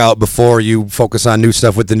to knock out before you focus on new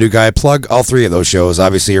stuff with the new guy. Plug all three of those shows.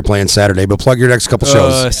 Obviously, you're playing Saturday, but plug your next couple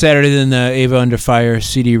shows. Saturday, then the Ava Under Fire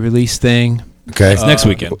CD release thing. Okay. It's next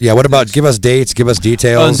weekend. Yeah, what about, give us dates, give us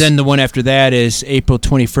details. And then the one after that is April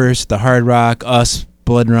 21st, the Hard Rock, us,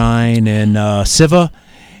 Blood Rhine, and Siva.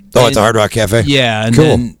 Oh, at the Hard Rock Cafe? Yeah, and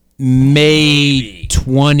then May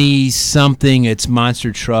 20-something, it's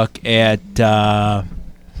Monster Truck at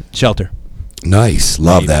Shelter. Nice.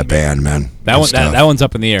 Love that band, man. That one's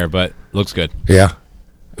up in the air, but looks good. Yeah.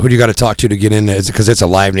 Who do you got to talk to get in? Is it because it's a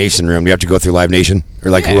Live Nation room? Do you have to go through Live Nation? Or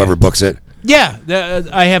whoever books it? Yeah,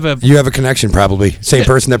 I have a... You have a connection, probably. Same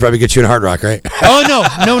person that probably gets you in Hard Rock, right? Oh, no.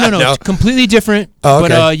 It's completely different. Oh,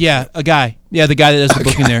 okay. But, yeah, a guy. Yeah, the guy that does the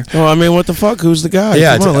booking there. Well, I mean, what the fuck? Who's the guy?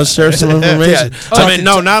 Yeah, come on, let's share some information.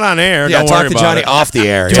 Not on air. Yeah, don't talk worry to about Johnny it. off the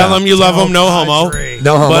air. Tell him you love him. No homo.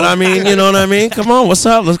 No homo. But I mean, you know what I mean? Come on, what's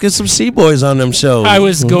up? Let's get some C-boys on them shows. I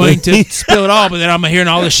was going to spill it all, but then I'm hearing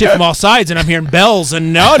all this shit from all sides, and I'm hearing bells,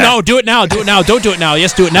 and no, do it now. Don't do it now.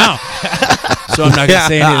 Yes, do it now. So I'm not going to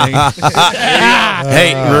say anything.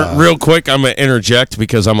 Hey, real quick, I'm going to interject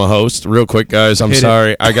because I'm a host. Real quick, guys, I'm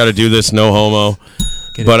sorry. I got to do this, no homo.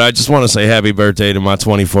 But I just want to say happy birthday to my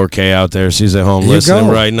 24K out there. She's at home listening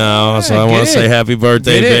right now. So I want to say happy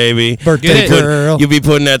birthday, baby. Birthday girl. You'll be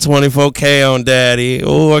putting that 24K on Daddy.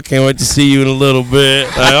 Oh, I can't wait to see you in a little bit.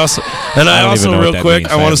 I also real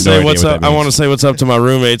quick, I want to say what's up. I want to say what's up to my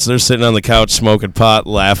roommates. They're sitting on the couch smoking pot,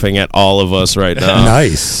 laughing at all of us right now.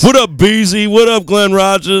 Nice. What up, Beezy? What up, Glenn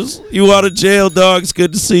Rogers? You out of jail, dog? It's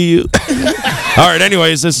good to see you. All right,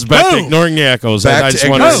 anyways, this is back to Ignoring the Echoes. I just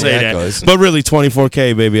wanted to say that. But really,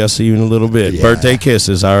 24K, baby. I'll see you in a little bit. Yeah. Birthday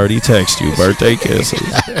kisses. I already text you. Birthday kisses.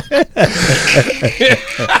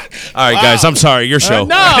 All right, guys. I'm sorry. Your show.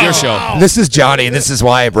 Your show. This is Johnny, and this is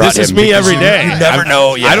why I brought him. This is me every day. You never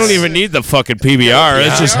know. Yes. I don't even need the fucking PBR.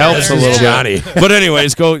 It just helps a little Johnny. bit. But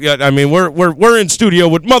anyways, go. I mean, we're in studio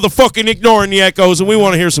with motherfucking Ignoring the Echoes, and we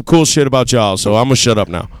want to hear some cool shit about y'all. So I'm gonna shut up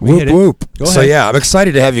now. Whoop whoop. So yeah, I'm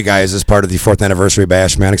excited to have you guys as part of the 4th anniversary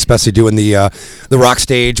bash, man. Especially doing the rock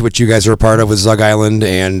stage, which you guys are a part of with Zug Island,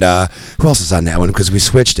 and who else is on that one? Because we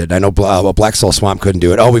switched it. I know Black Soul Swamp couldn't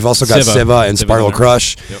do it. Oh, we've also got Siva and Sparkle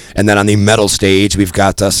Crush, and then on the metal stage we've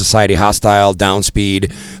got Society Hostile,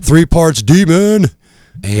 Downspeed, 3 Parts Demon,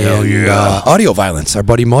 and Audio Violence. Our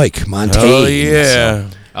buddy Mike Montaigne. Oh yeah.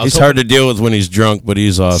 So. He's hard to deal with when he's drunk, but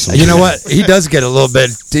he's awesome. You know what? He does get a little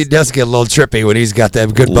bit. He does get a little trippy when he's got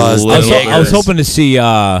that good buzz. I was hoping to see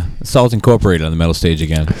Salt Incorporated on the metal stage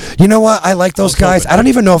again. You know what? I like those guys. I don't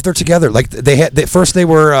even know if they're together. Like first they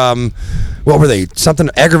were. What were they? Something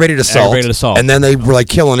Aggravated Assault. And then they were like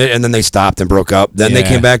killing it, and then they stopped and broke up. Then they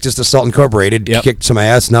came back just Assault Incorporated, kicked some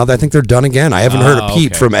ass. Now I think they're done again. I haven't heard a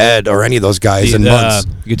peep from Ed or any of those guys in months.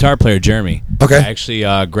 Guitar player Jeremy. Okay. Actually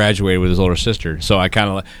graduated with his older sister, so I kind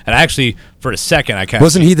of and actually for a second I kind of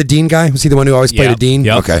wasn't he the Dean guy? Was he the one who always played a Dean?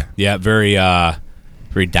 Yep. Okay. Yeah, very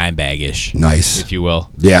Dimebag-ish. Nice. If you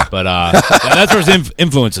will. Yeah. But that's where his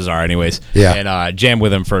influences are, anyways. Yeah. And jammed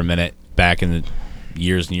with him for a minute back in the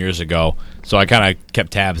years and years ago. So I kind of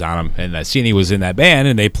kept tabs on him. And seen he was in that band,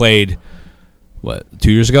 and they played,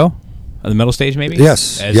 2 years ago? the middle stage, maybe.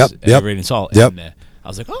 Yes. As Yep. Aggravating Assault. Yep. And, I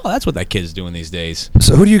was like, oh, that's what that kid's doing these days.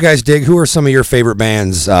 So who do you guys dig? Who are some of your favorite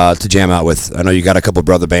bands to jam out with? I know you got a couple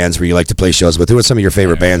brother bands where you like to play shows with. Who are some of your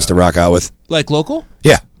favorite bands to rock out with? Like local?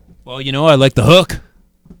 Yeah. Well, I like The Hook.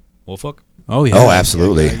 Wolfhook? Oh, yeah. Oh,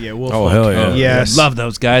 absolutely. Yeah, Wolfhook. Oh, hell yeah. Yes. Love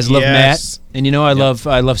those guys. Love Yes. Matt. And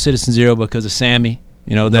I love Citizen Zero because of Sammy.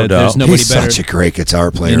 doubt. There's nobody He's better. such a great guitar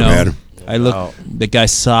player, man. The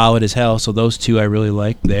guy's solid as hell. So those two I really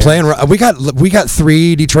like. There. We got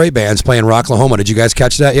 3 Detroit bands playing Rocklahoma. Did you guys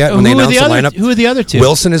catch that yet? When they announced the lineup, who are the other two?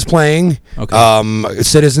 Wilson is playing. Okay.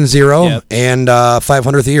 Citizen Zero and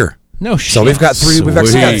 500th Year. No shit. So we've got 3. We've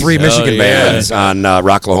actually got 3 Michigan yeah. bands on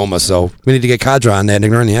Rocklahoma. So we need to get Kadra on that and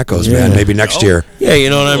Ignoring the Echoes, man. Maybe next year. Yeah, you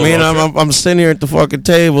know what I mean? I'm sitting here at the fucking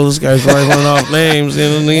table. This guy's rifling off names. You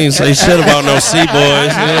know what I mean? Say shit about no C-boys. You know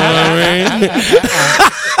what I mean?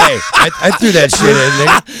 Hey, I threw that shit in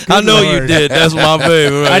there. I know you did. That's my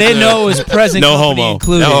favorite. Right I didn't there. know it was present No company homo.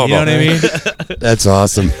 included. No You know what I mean? That's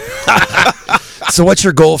awesome. So what's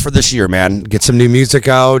your goal for this year, man? Get some new music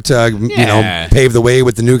out, pave the way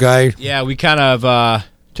with the new guy? Yeah, we kind of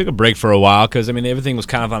took a break for a while because, everything was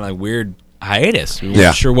kind of on a weird hiatus. We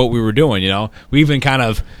weren't sure what we were doing, We even kind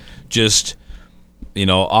of just,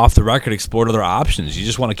 off the record explored other options. You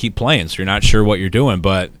just want to keep playing, so you're not sure what you're doing,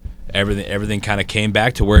 but everything kind of came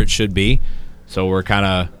back to where it should be. So we're kind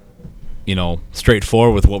of,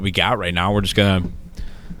 straightforward with what we got right now. We're just going to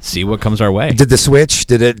see what comes our way. Did the switch,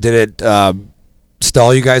 did it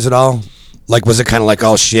stall you guys at all? Like, was it kind of like,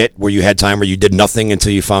 oh shit, where you had time where you did nothing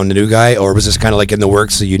until you found a new guy? Or was this kind of like in the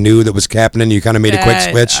works so you knew that was happening, you kind of made a quick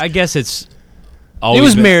switch? I guess it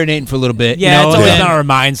was marinating for a little bit. Yeah, it's always on our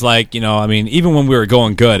minds, like, even when we were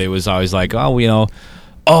going good, it was always like,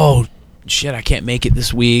 oh, shit, I can't make it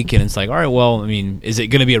this week. And it's like, all right, well, is it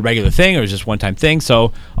going to be a regular thing or is it just one-time thing?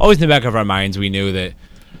 So always in the back of our minds, we knew that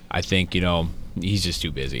I think, he's just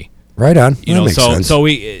too busy. Right on. That makes sense. So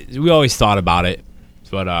we always thought about it,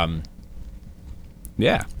 but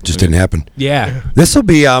yeah, just didn't happen. Yeah, this will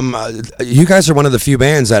be. You guys are one of the few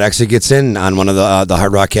bands that actually gets in on one of the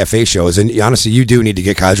Hard Rock Cafe shows, and honestly, you do need to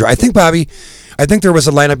get Kadra. I think, Bobby, there was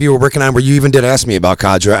a lineup you were working on where you even did ask me about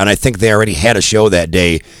Kadra, and I think they already had a show that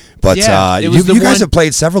day. But you guys have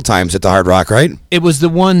played several times at the Hard Rock, right? It was the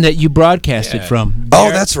one that you broadcasted from.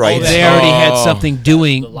 Oh, that's right. They already had something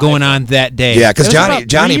going on that day. Yeah, because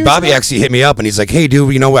Bobby actually hit me up and he's like, hey,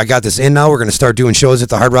 dude, I got this in now. We're going to start doing shows at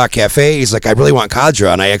the Hard Rock Cafe. He's like, I really want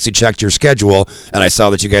Kadra. And I actually checked your schedule and I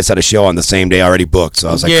saw that you guys had a show on the same day already booked. So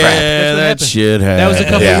I was like, crap. That shit That was a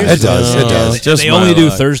couple years ago. It does. Just they only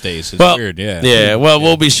do Thursdays. It's weird, yeah. Yeah, well,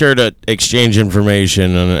 we'll be sure to exchange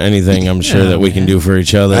information and anything I'm sure that we can do for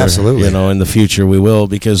each other. Absolutely. In the future we will,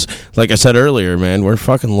 because like I said earlier, man, we're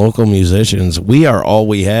fucking local musicians. We are all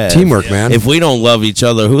we have. Teamwork, man. If we don't love each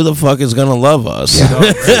other, who the fuck is gonna love us?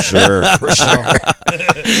 Yeah, for sure. No,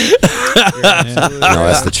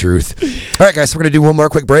 that's the truth. All right, guys, so we're going to do one more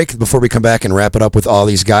quick break before we come back and wrap it up with all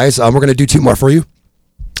these guys. We're going to do 2 more for you.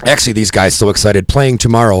 Actually, these guys so excited. Playing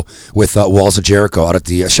tomorrow with Walls of Jericho out at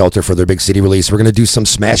the Shelter for their big city release. We're going to do some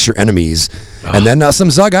Smash Your Enemies and then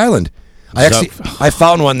some Zug Island. I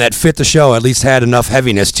found one that fit the show, at least had enough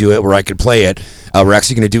heaviness to it where I could play it. We're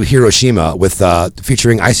actually going to do Hiroshima with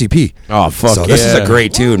featuring ICP. Oh, fuck so this is a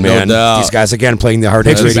great tune, man. These guys, again, playing the Hard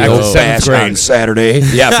Edge Radio Bash on Saturday.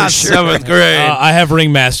 Yeah, for sure. 7th grade. I have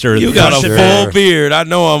Ringmaster. You got a full beard. I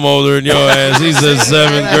know I'm older than your ass. He said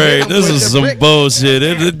 7th grade. This is some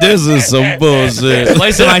bullshit. This is some bullshit.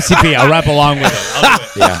 Play some ICP. I'll rap along with it.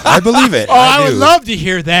 Yeah, I believe it. I would love to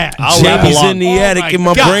hear that. Jamie's in the attic and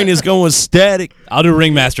my brain is going static. I'll do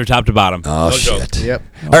Ringmaster top to bottom. Oh, shit. Yep.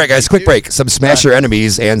 All right, guys, quick break. Some Smash Your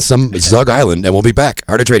Enemies and some Zug Island, and we'll be back.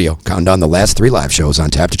 Hard Edge Radio, counting down the last 3 live shows on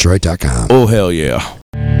TapDetroit.com. Oh, hell yeah.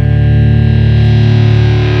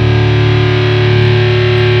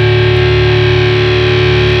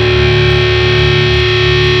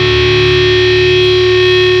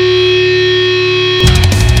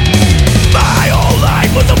 My whole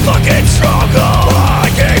life was a fucking struggle.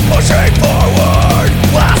 I keep pushing forward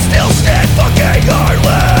while still stand fucking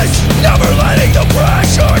heartless. Never letting the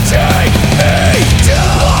pressure take me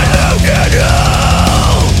down. I lived in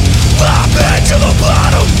hell. I've been to the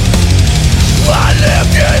bottom. I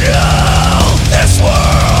lived in hell. This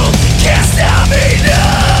world can't stop me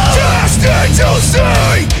now. Destined to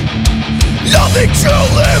sink. Nothing to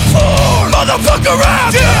live for. Motherfucker,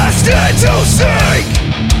 I'm destined to sink.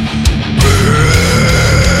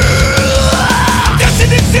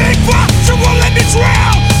 Destined to sink. She won't let me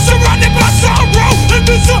drown. Surrounded by sorrow and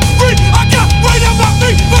misery. I got rain about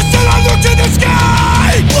me, but still I look to the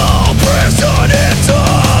sky. All prison is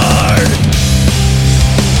hard.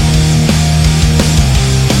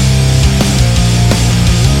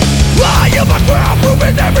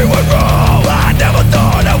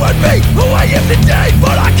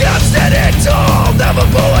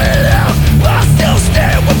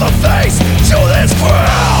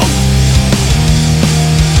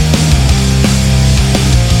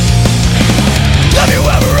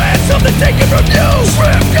 taken from you,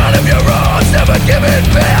 stripped out of your arms, never given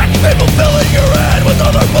back. People filling your head with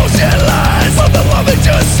other bullshit lies. From the love that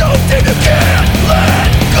just so deep you can't let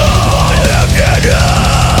go. I lived in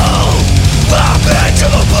hell, I've been to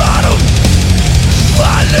the bottom.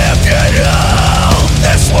 I lived in hell,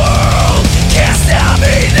 this world can't stop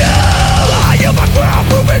me now. I am a crowd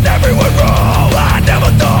proving everyone wrong. I never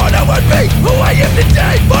thought I would be who I am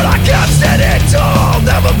today, but I kept standing tall,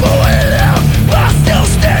 never pulling out. I still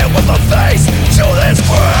stand with my face to this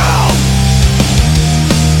ground,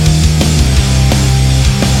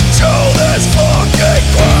 to this fucking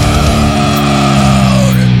ground.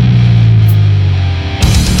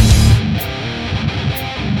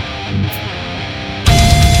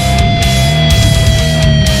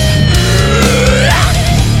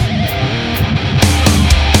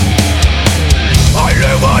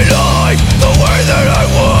 My life the way that I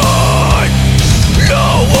want.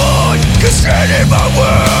 No one can stand in my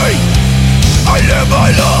way. I live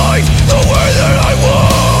my life the way that I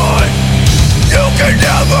want. You can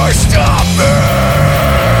never stop me.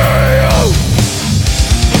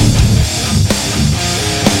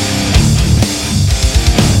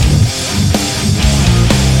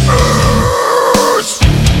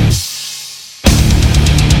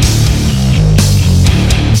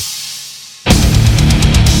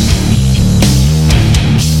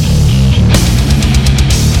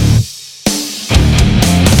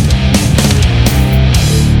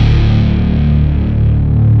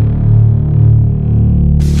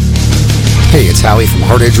 Hey, it's Howie from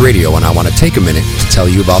Hard Edge Radio, and I want to take a minute to tell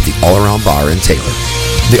you about the All Around Bar in Taylor.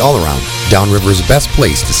 The All Around, Downriver's best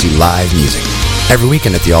place to see live music. Every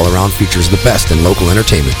weekend at the All Around features the best in local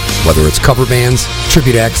entertainment, whether it's cover bands,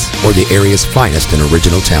 tribute acts, or the area's finest and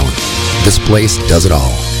original talent. This place does it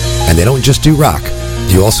all. And they don't just do rock.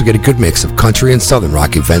 You also get a good mix of country and southern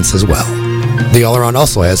rock events as well. The All Around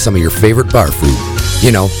also has some of your favorite bar food.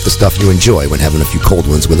 You know, the stuff you enjoy when having a few cold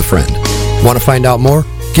ones with a friend. Want to find out more?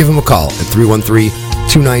 Give them a call at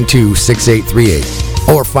 313-292-6838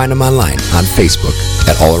 or find them online on Facebook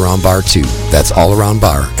at All Around Bar 2. That's All Around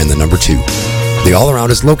Bar and the number 2. The All Around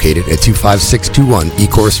is located at 25621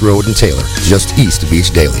 Ecorse Road in Taylor, just east of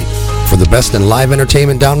Beach Daily. For the best in live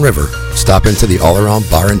entertainment downriver, stop into the All Around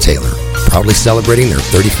Bar in Taylor, proudly celebrating their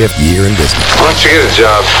 35th year in business. Why don't you get a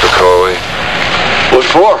job, Spicoli? What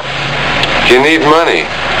for? You need money.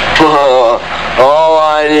 All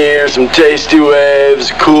I need are some tasty waves,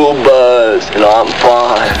 a cool buzz, and I'm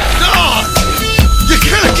fine. No! You're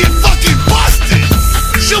gonna get fucking busted!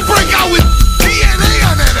 She'll break out with DNA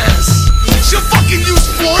on that ass! She'll fucking use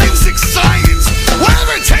forensic science!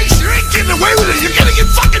 Whatever it takes, you ain't getting away with it! You're gonna get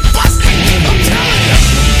fucking busted! I'm telling you!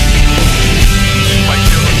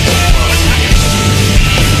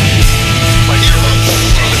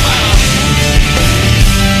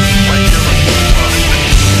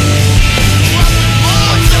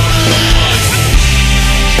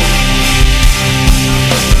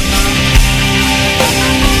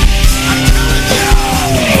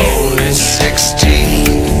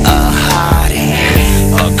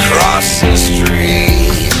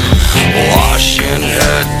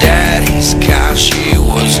 She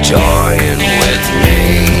was toying with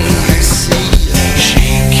me. She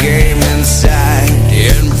came inside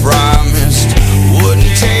and promised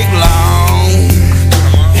wouldn't take long.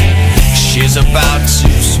 She's about to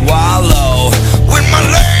swallow when my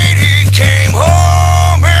lady came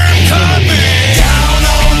home and cut me down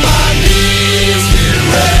on my knees. Get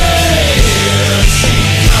ready, here she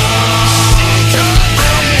comes.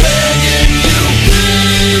 I'm begging you,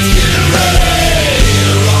 please get ready.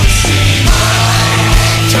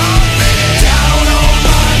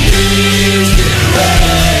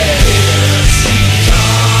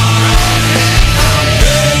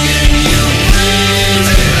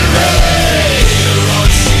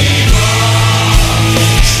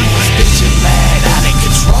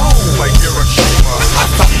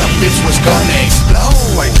 Gonna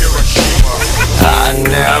explode like Hiroshima. I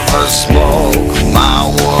never smoke, my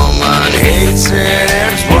woman hates it,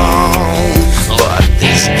 it's wrong. But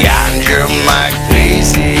this ganja my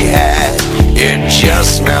crazy hat, it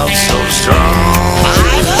just smells so strong.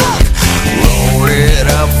 Roll it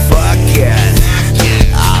up, fuck it,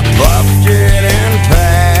 I puffed it and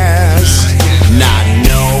passed, not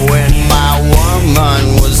knowing my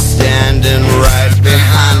woman was standing right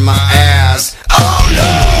behind my ass. Oh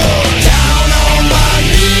no!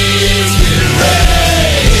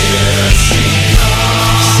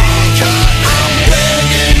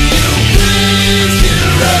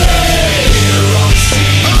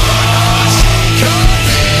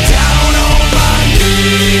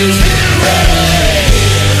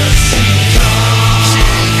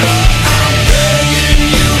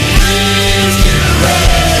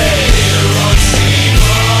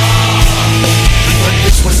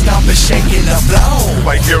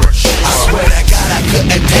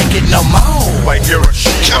 no more. Like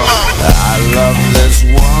Hiroshima. Come on. I love this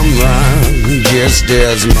woman just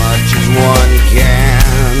as much as one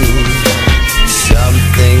can. Some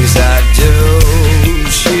things I do,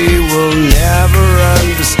 she will never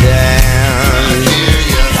understand.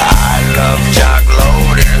 I love Jock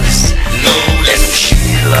Lotus, and she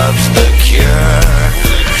loves The Cure.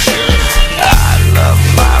 I love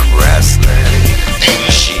my wrestling,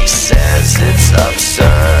 she says it's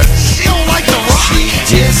absurd. She don't like the rock. She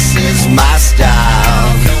disses my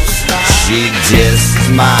style, she disses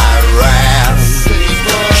my rap.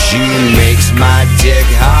 She makes my dick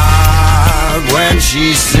hard when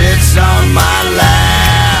she sits on my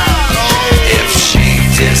lap. If she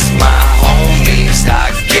diss my homies,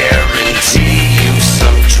 I guarantee you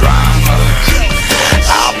some drama.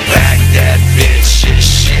 I'll pack that bitch's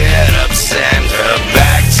shit up, send her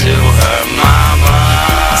back to her mama.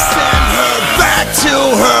 Send her back to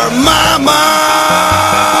her mama.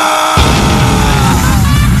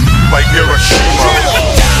 Like Hiroshima.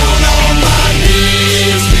 Down on my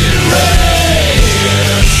knees, get ready.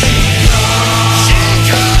 Here she comes.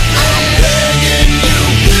 I'm begging you,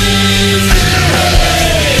 please get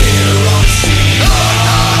ready. Hiroshima.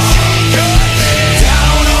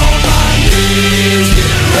 Down on my knees,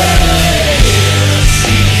 get ready. Here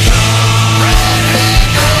she comes.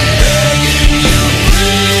 I'm begging you,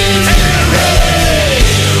 please get ready.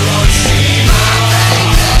 Hiroshima.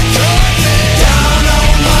 Down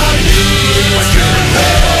on my knees, get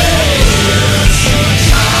ready. Here she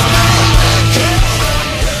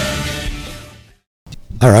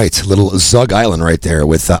All right, little Zug Island right there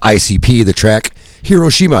with ICP, the track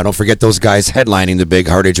Hiroshima. Don't forget those guys headlining the big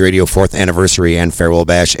Hard Edge Radio 4th anniversary and farewell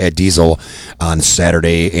bash at Diesel on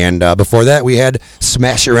Saturday. And before that, we had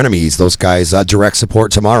Smash Your Enemies. Those guys direct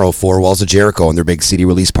support tomorrow for Walls of Jericho and their big CD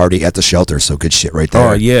release party at the Shelter. So good shit right there.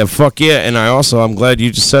 Oh, yeah, fuck yeah. And I'm glad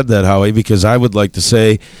you just said that, Howie, because I would like to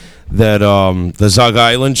say that the Zug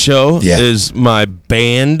Island show is my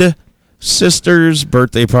band sister's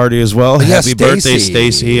birthday party as well. Yeah, Happy birthday,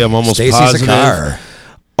 Stacy. I'm almost Stacy's positive. a car.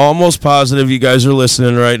 Almost positive you guys are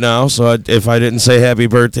listening right now. So if I didn't say happy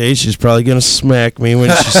birthday, she's probably going to smack me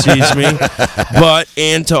when she sees me.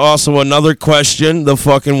 And to also another question, the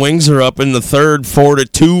fucking Wings are up in the third,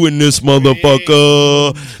 4-2 in this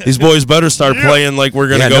motherfucker. These boys better start playing like we're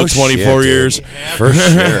going to go 24 years. For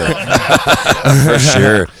sure. For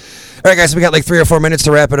sure. All right, guys, we got like 3 or 4 minutes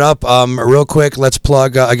to wrap it up. Real quick, let's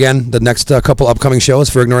plug, again, the next couple upcoming shows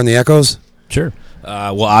for Ignoring the Echoes. Sure.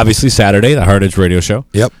 Well, obviously Saturday, the Hard Edge Radio Show.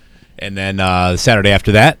 Yep. And then Saturday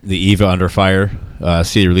after that, the Eva Under Fire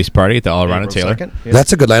CD release party at the All Around Taylor. Yep.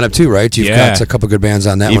 That's a good lineup too, right? You've got a couple good bands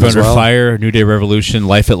on that Eva one as Under well. Fire, New Day Revolution,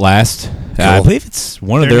 Life at Last. I believe it's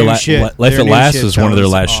one of their Life at Last is one of their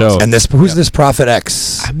last shows. And who's this Prophet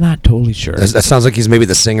X? I'm not totally sure. That sounds like he's maybe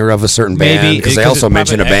the singer of a certain band, because they also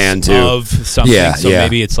mentioned a band too. Of something, yeah, so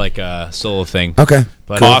maybe it's like a solo thing. Okay.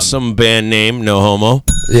 But, awesome band name, no homo.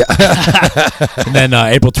 Yeah. And then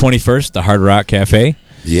April 21st, the Hard Rock Cafe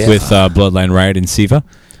with Bloodline Riot and Siva.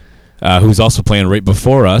 Who's also playing right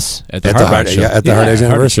before us at the Hard Rock show. Yeah, at the Hard Edge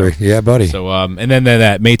anniversary. Yeah, buddy. So, and then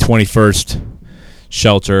that May 21st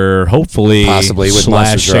Shelter, hopefully, possibly with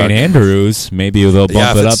 /St. Andrews. Maybe they'll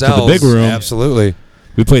bump it up to the big room. Absolutely.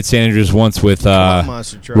 We played St. Andrews once with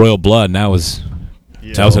Royal Blood, and that was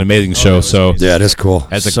an amazing show. So yeah, it is cool.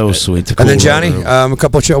 That's so sweet. And then Johnny, a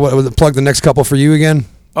couple of plug the next couple for you again.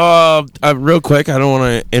 Real quick, I don't want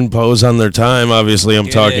to impose on their time. Obviously, I'm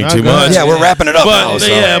talking too much. Yeah, we're wrapping it up now. So.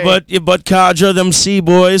 Yeah, but Kadra, them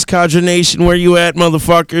C-Boys, Kadra Nation, where you at,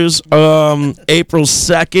 motherfuckers? April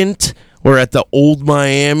 2nd, we're at the Old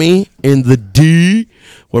Miami in the D.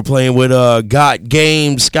 We're playing with Got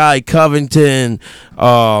Game, Sky Covington,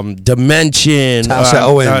 Dimension,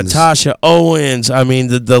 Tasha Owens. I mean,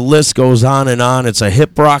 the list goes on and on. It's a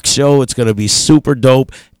hip rock show. It's going to be super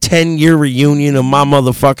dope. 10-year reunion of my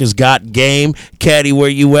motherfuckers Got Game. Caddy, where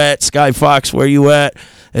you at? Sky Fox, where you at?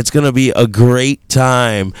 It's going to be a great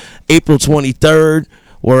time. April 23rd.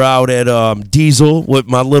 We're out at Diesel with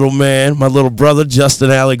my little brother,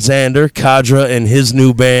 Justin Alexander, Kadra, and his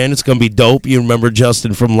new band. It's going to be dope. You remember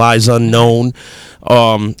Justin from Lies Unknown.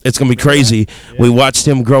 It's going to be crazy. Yeah. We watched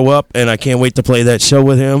him grow up, and I can't wait to play that show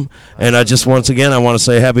with him. And once again, I want to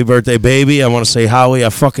say happy birthday, baby. I want to say, Howie,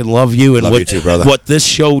 I fucking love you. And you too, brother. What this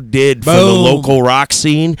show did for the local rock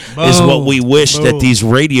scene is what we wish that these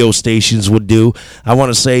radio stations would do. I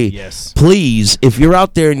want to say, please, if you're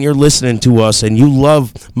out there and you're listening to us and you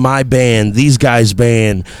love my band, these guys'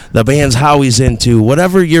 band, the bands Howie's into,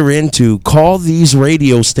 whatever you're into, call these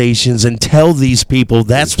radio stations and tell these people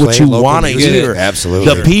that's what you want to hear.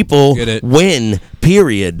 Absolutely. The people win.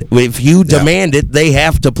 period. If you demand it, they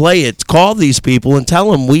have to play it. Call these people and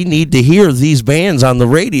tell them we need to hear these bands on the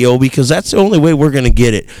radio because that's the only way we're going to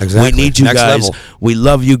get it. Exactly. We need you Next guys. level. We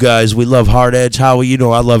love you guys. We love Hard Edge. Howie, you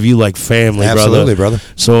know I love you like family, Absolutely, brother.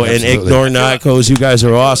 So, Absolutely. and Ignoring the Icos, you guys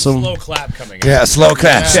are awesome. Slow clap coming in. Yeah, slow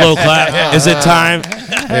clap. Slow clap. Is it time?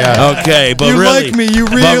 Yeah. Okay, but You really, like me. You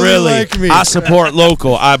really like me. I support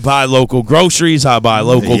local. I buy local groceries. I buy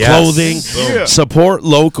local clothing. Yeah. Support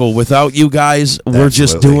local. Without you guys, we're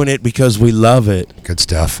just doing it because we love it. Good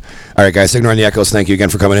stuff. All right, guys. Ignoring the Echoes. Thank you again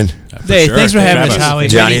for coming in. Hey, thanks for having us, Howie.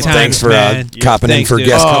 Johnny, Anytime, thanks for man. copping in for dude.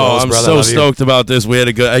 guest Oh, co-host, I'm brother. so Love you. stoked about this. We had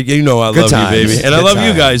a good. You know I Good love times. you, baby, and I Good love you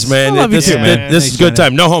times. guys, man. I love you This too, man. this is good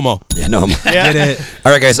time. No homo. Yeah, no. Get it.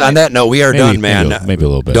 All right, guys. On that note, we are done, man. Maybe a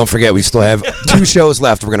little bit. Don't forget, we still have 2 shows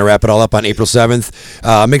left. We're going to wrap it all up on April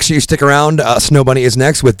 7th. Make sure you stick around. Snow Bunny is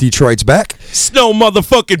next with Detroit's Back. Snow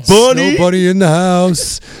motherfucking bunny. Snow Bunny in the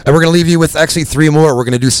house. And we're going to leave you with actually 3 more. We're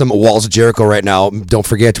going to do some Walls of Jericho right now. Don't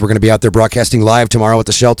forget, we're going to be out there broadcasting live tomorrow at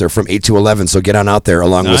the shelter from 8 to 11. So get on out there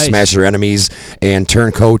along with Smash Your Enemies and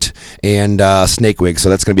Turncoat and Snakewig. So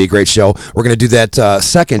that's going to be a great show. We're going to do that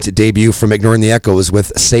second debut from Ignoring the Echoes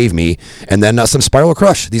with Save Me. And then some Spiral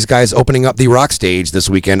Crush. These guys opening up the rock stage this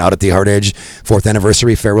weekend out at the Hard Edge 4th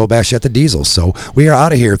anniversary farewell bash at the Diesel. So we are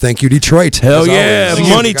out of here. Thank you, Detroit. Hell As yeah. always.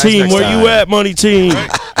 Money See you guys team. next Where time. you at, money team?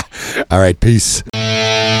 All right, peace.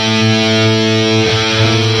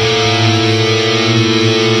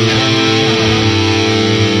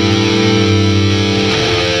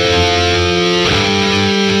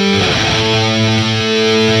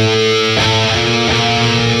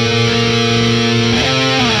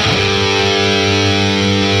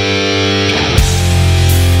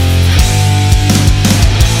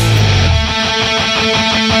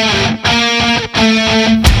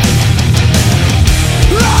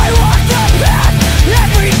 I walk the path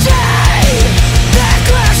every day.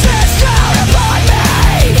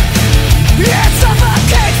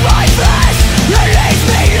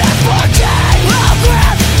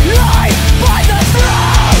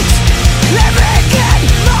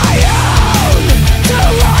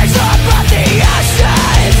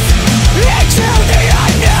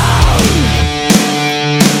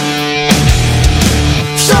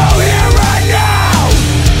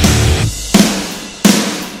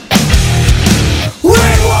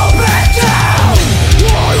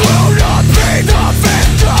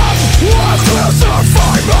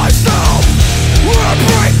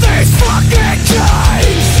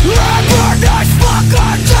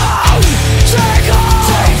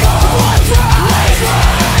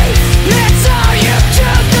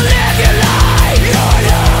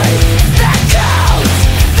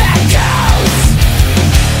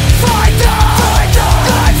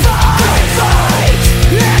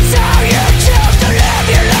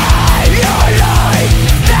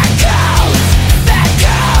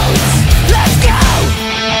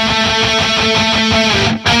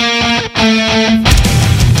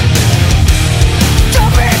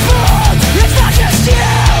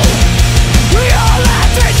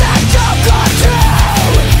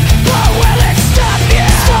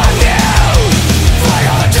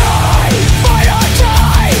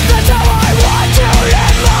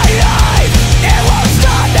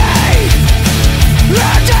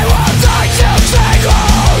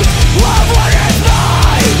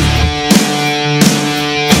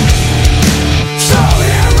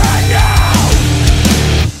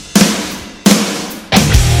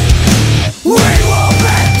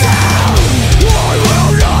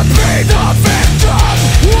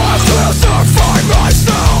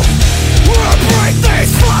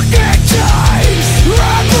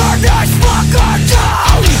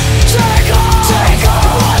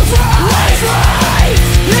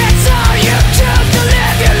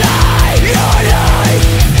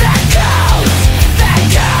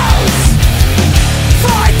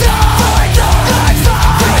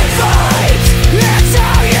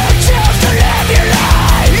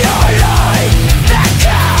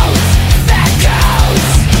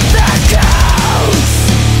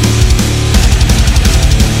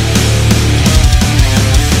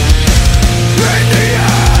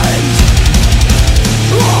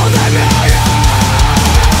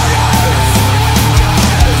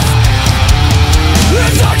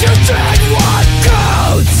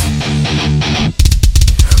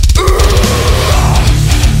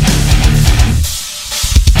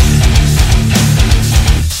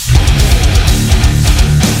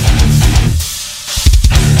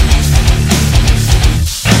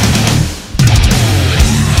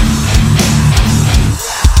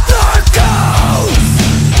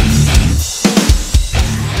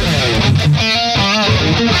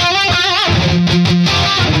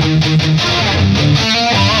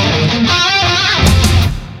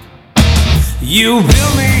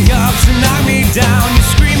 me up to knock me down. You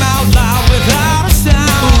scream out loud without a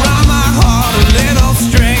sound. Around my heart a little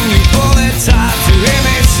string, you pull it tight to hear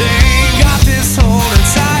me sing. Got this whole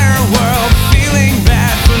entire world feeling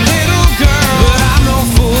bad for little girl, but I'm no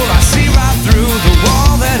fool, I see right through the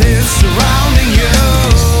wall that is surrounding you.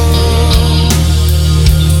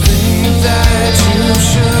 Think that you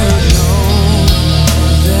should know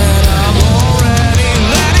that I'm already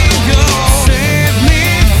letting go. Save me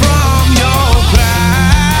from your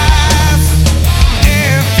past.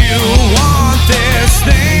 If you want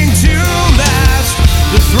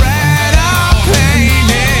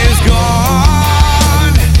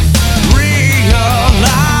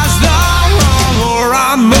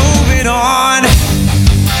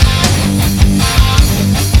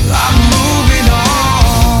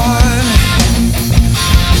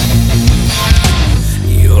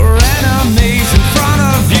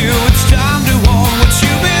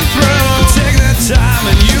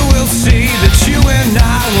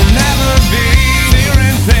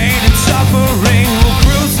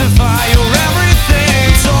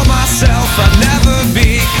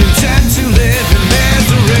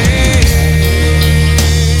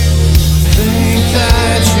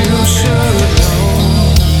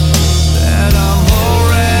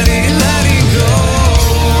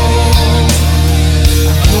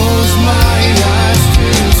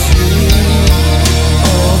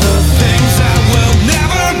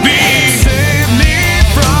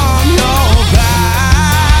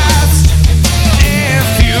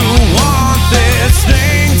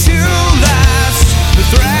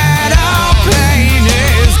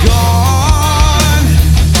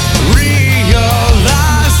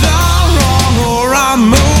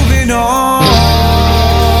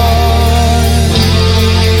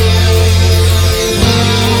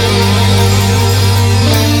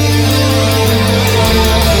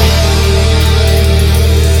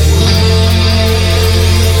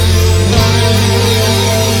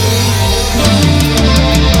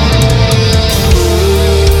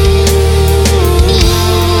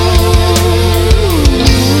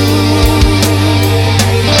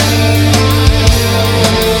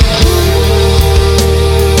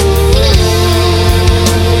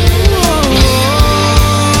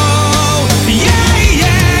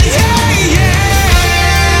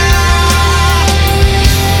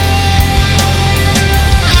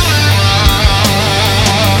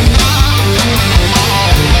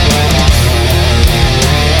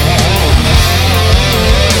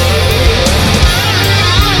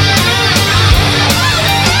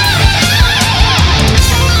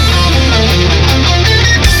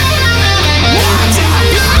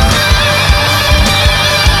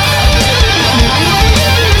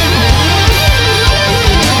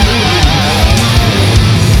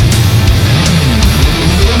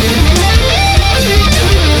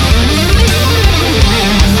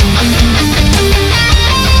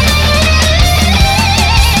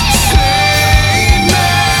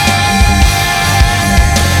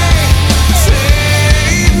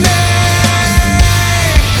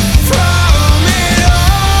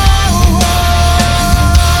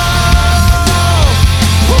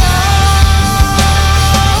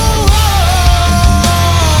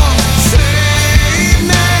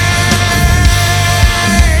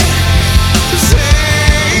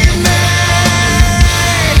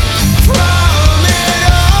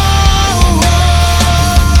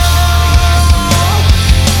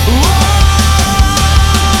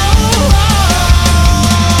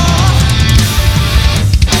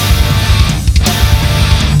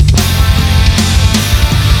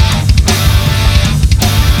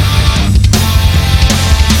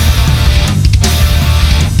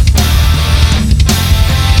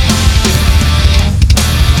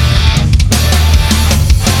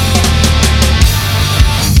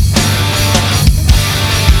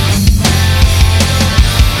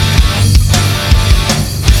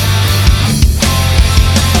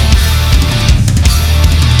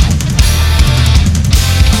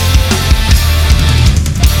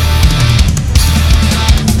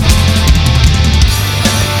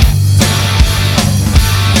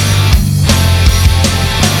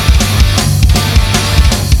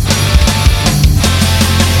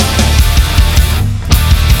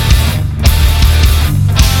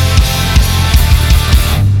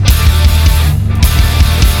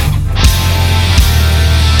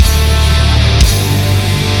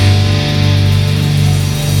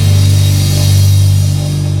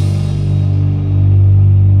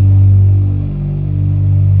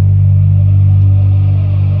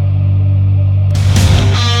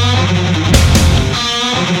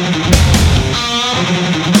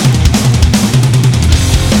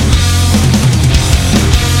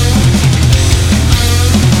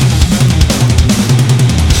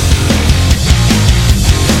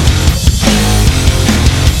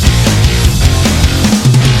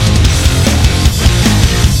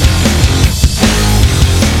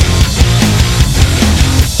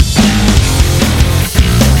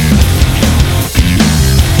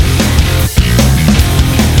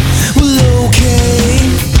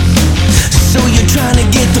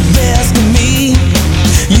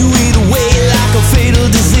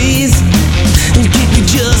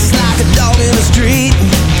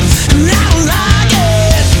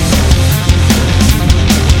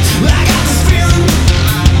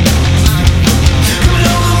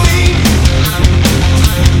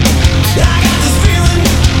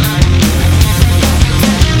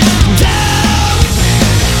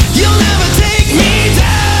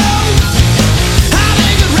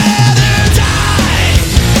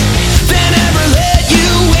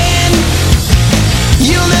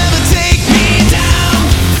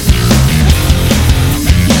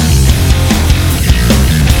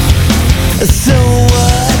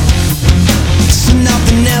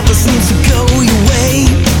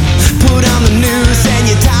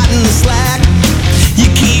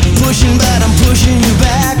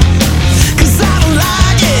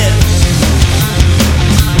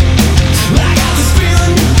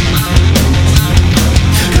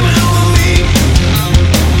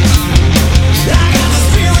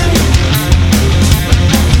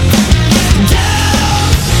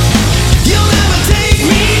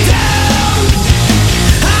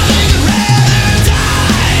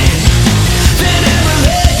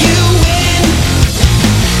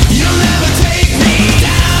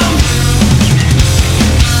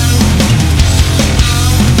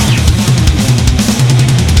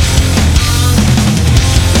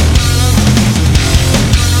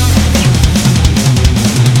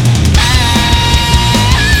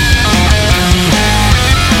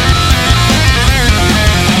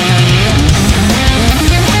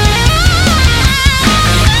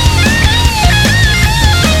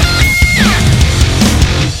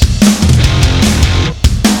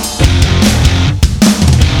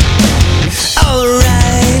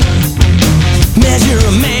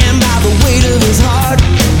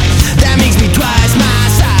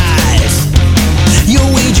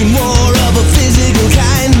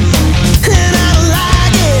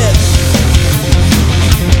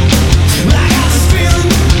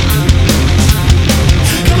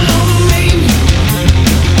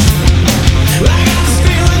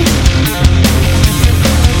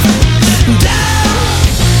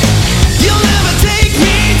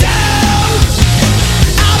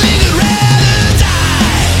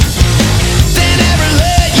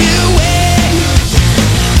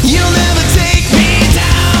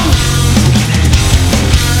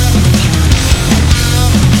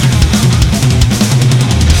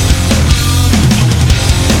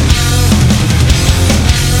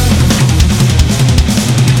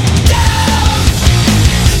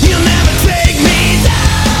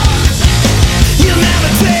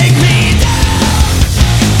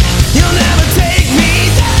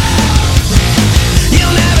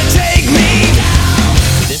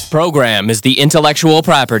program is the intellectual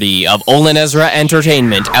property of Olin Ezra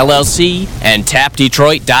Entertainment, LLC, and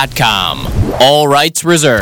TapDetroit.com. All rights reserved.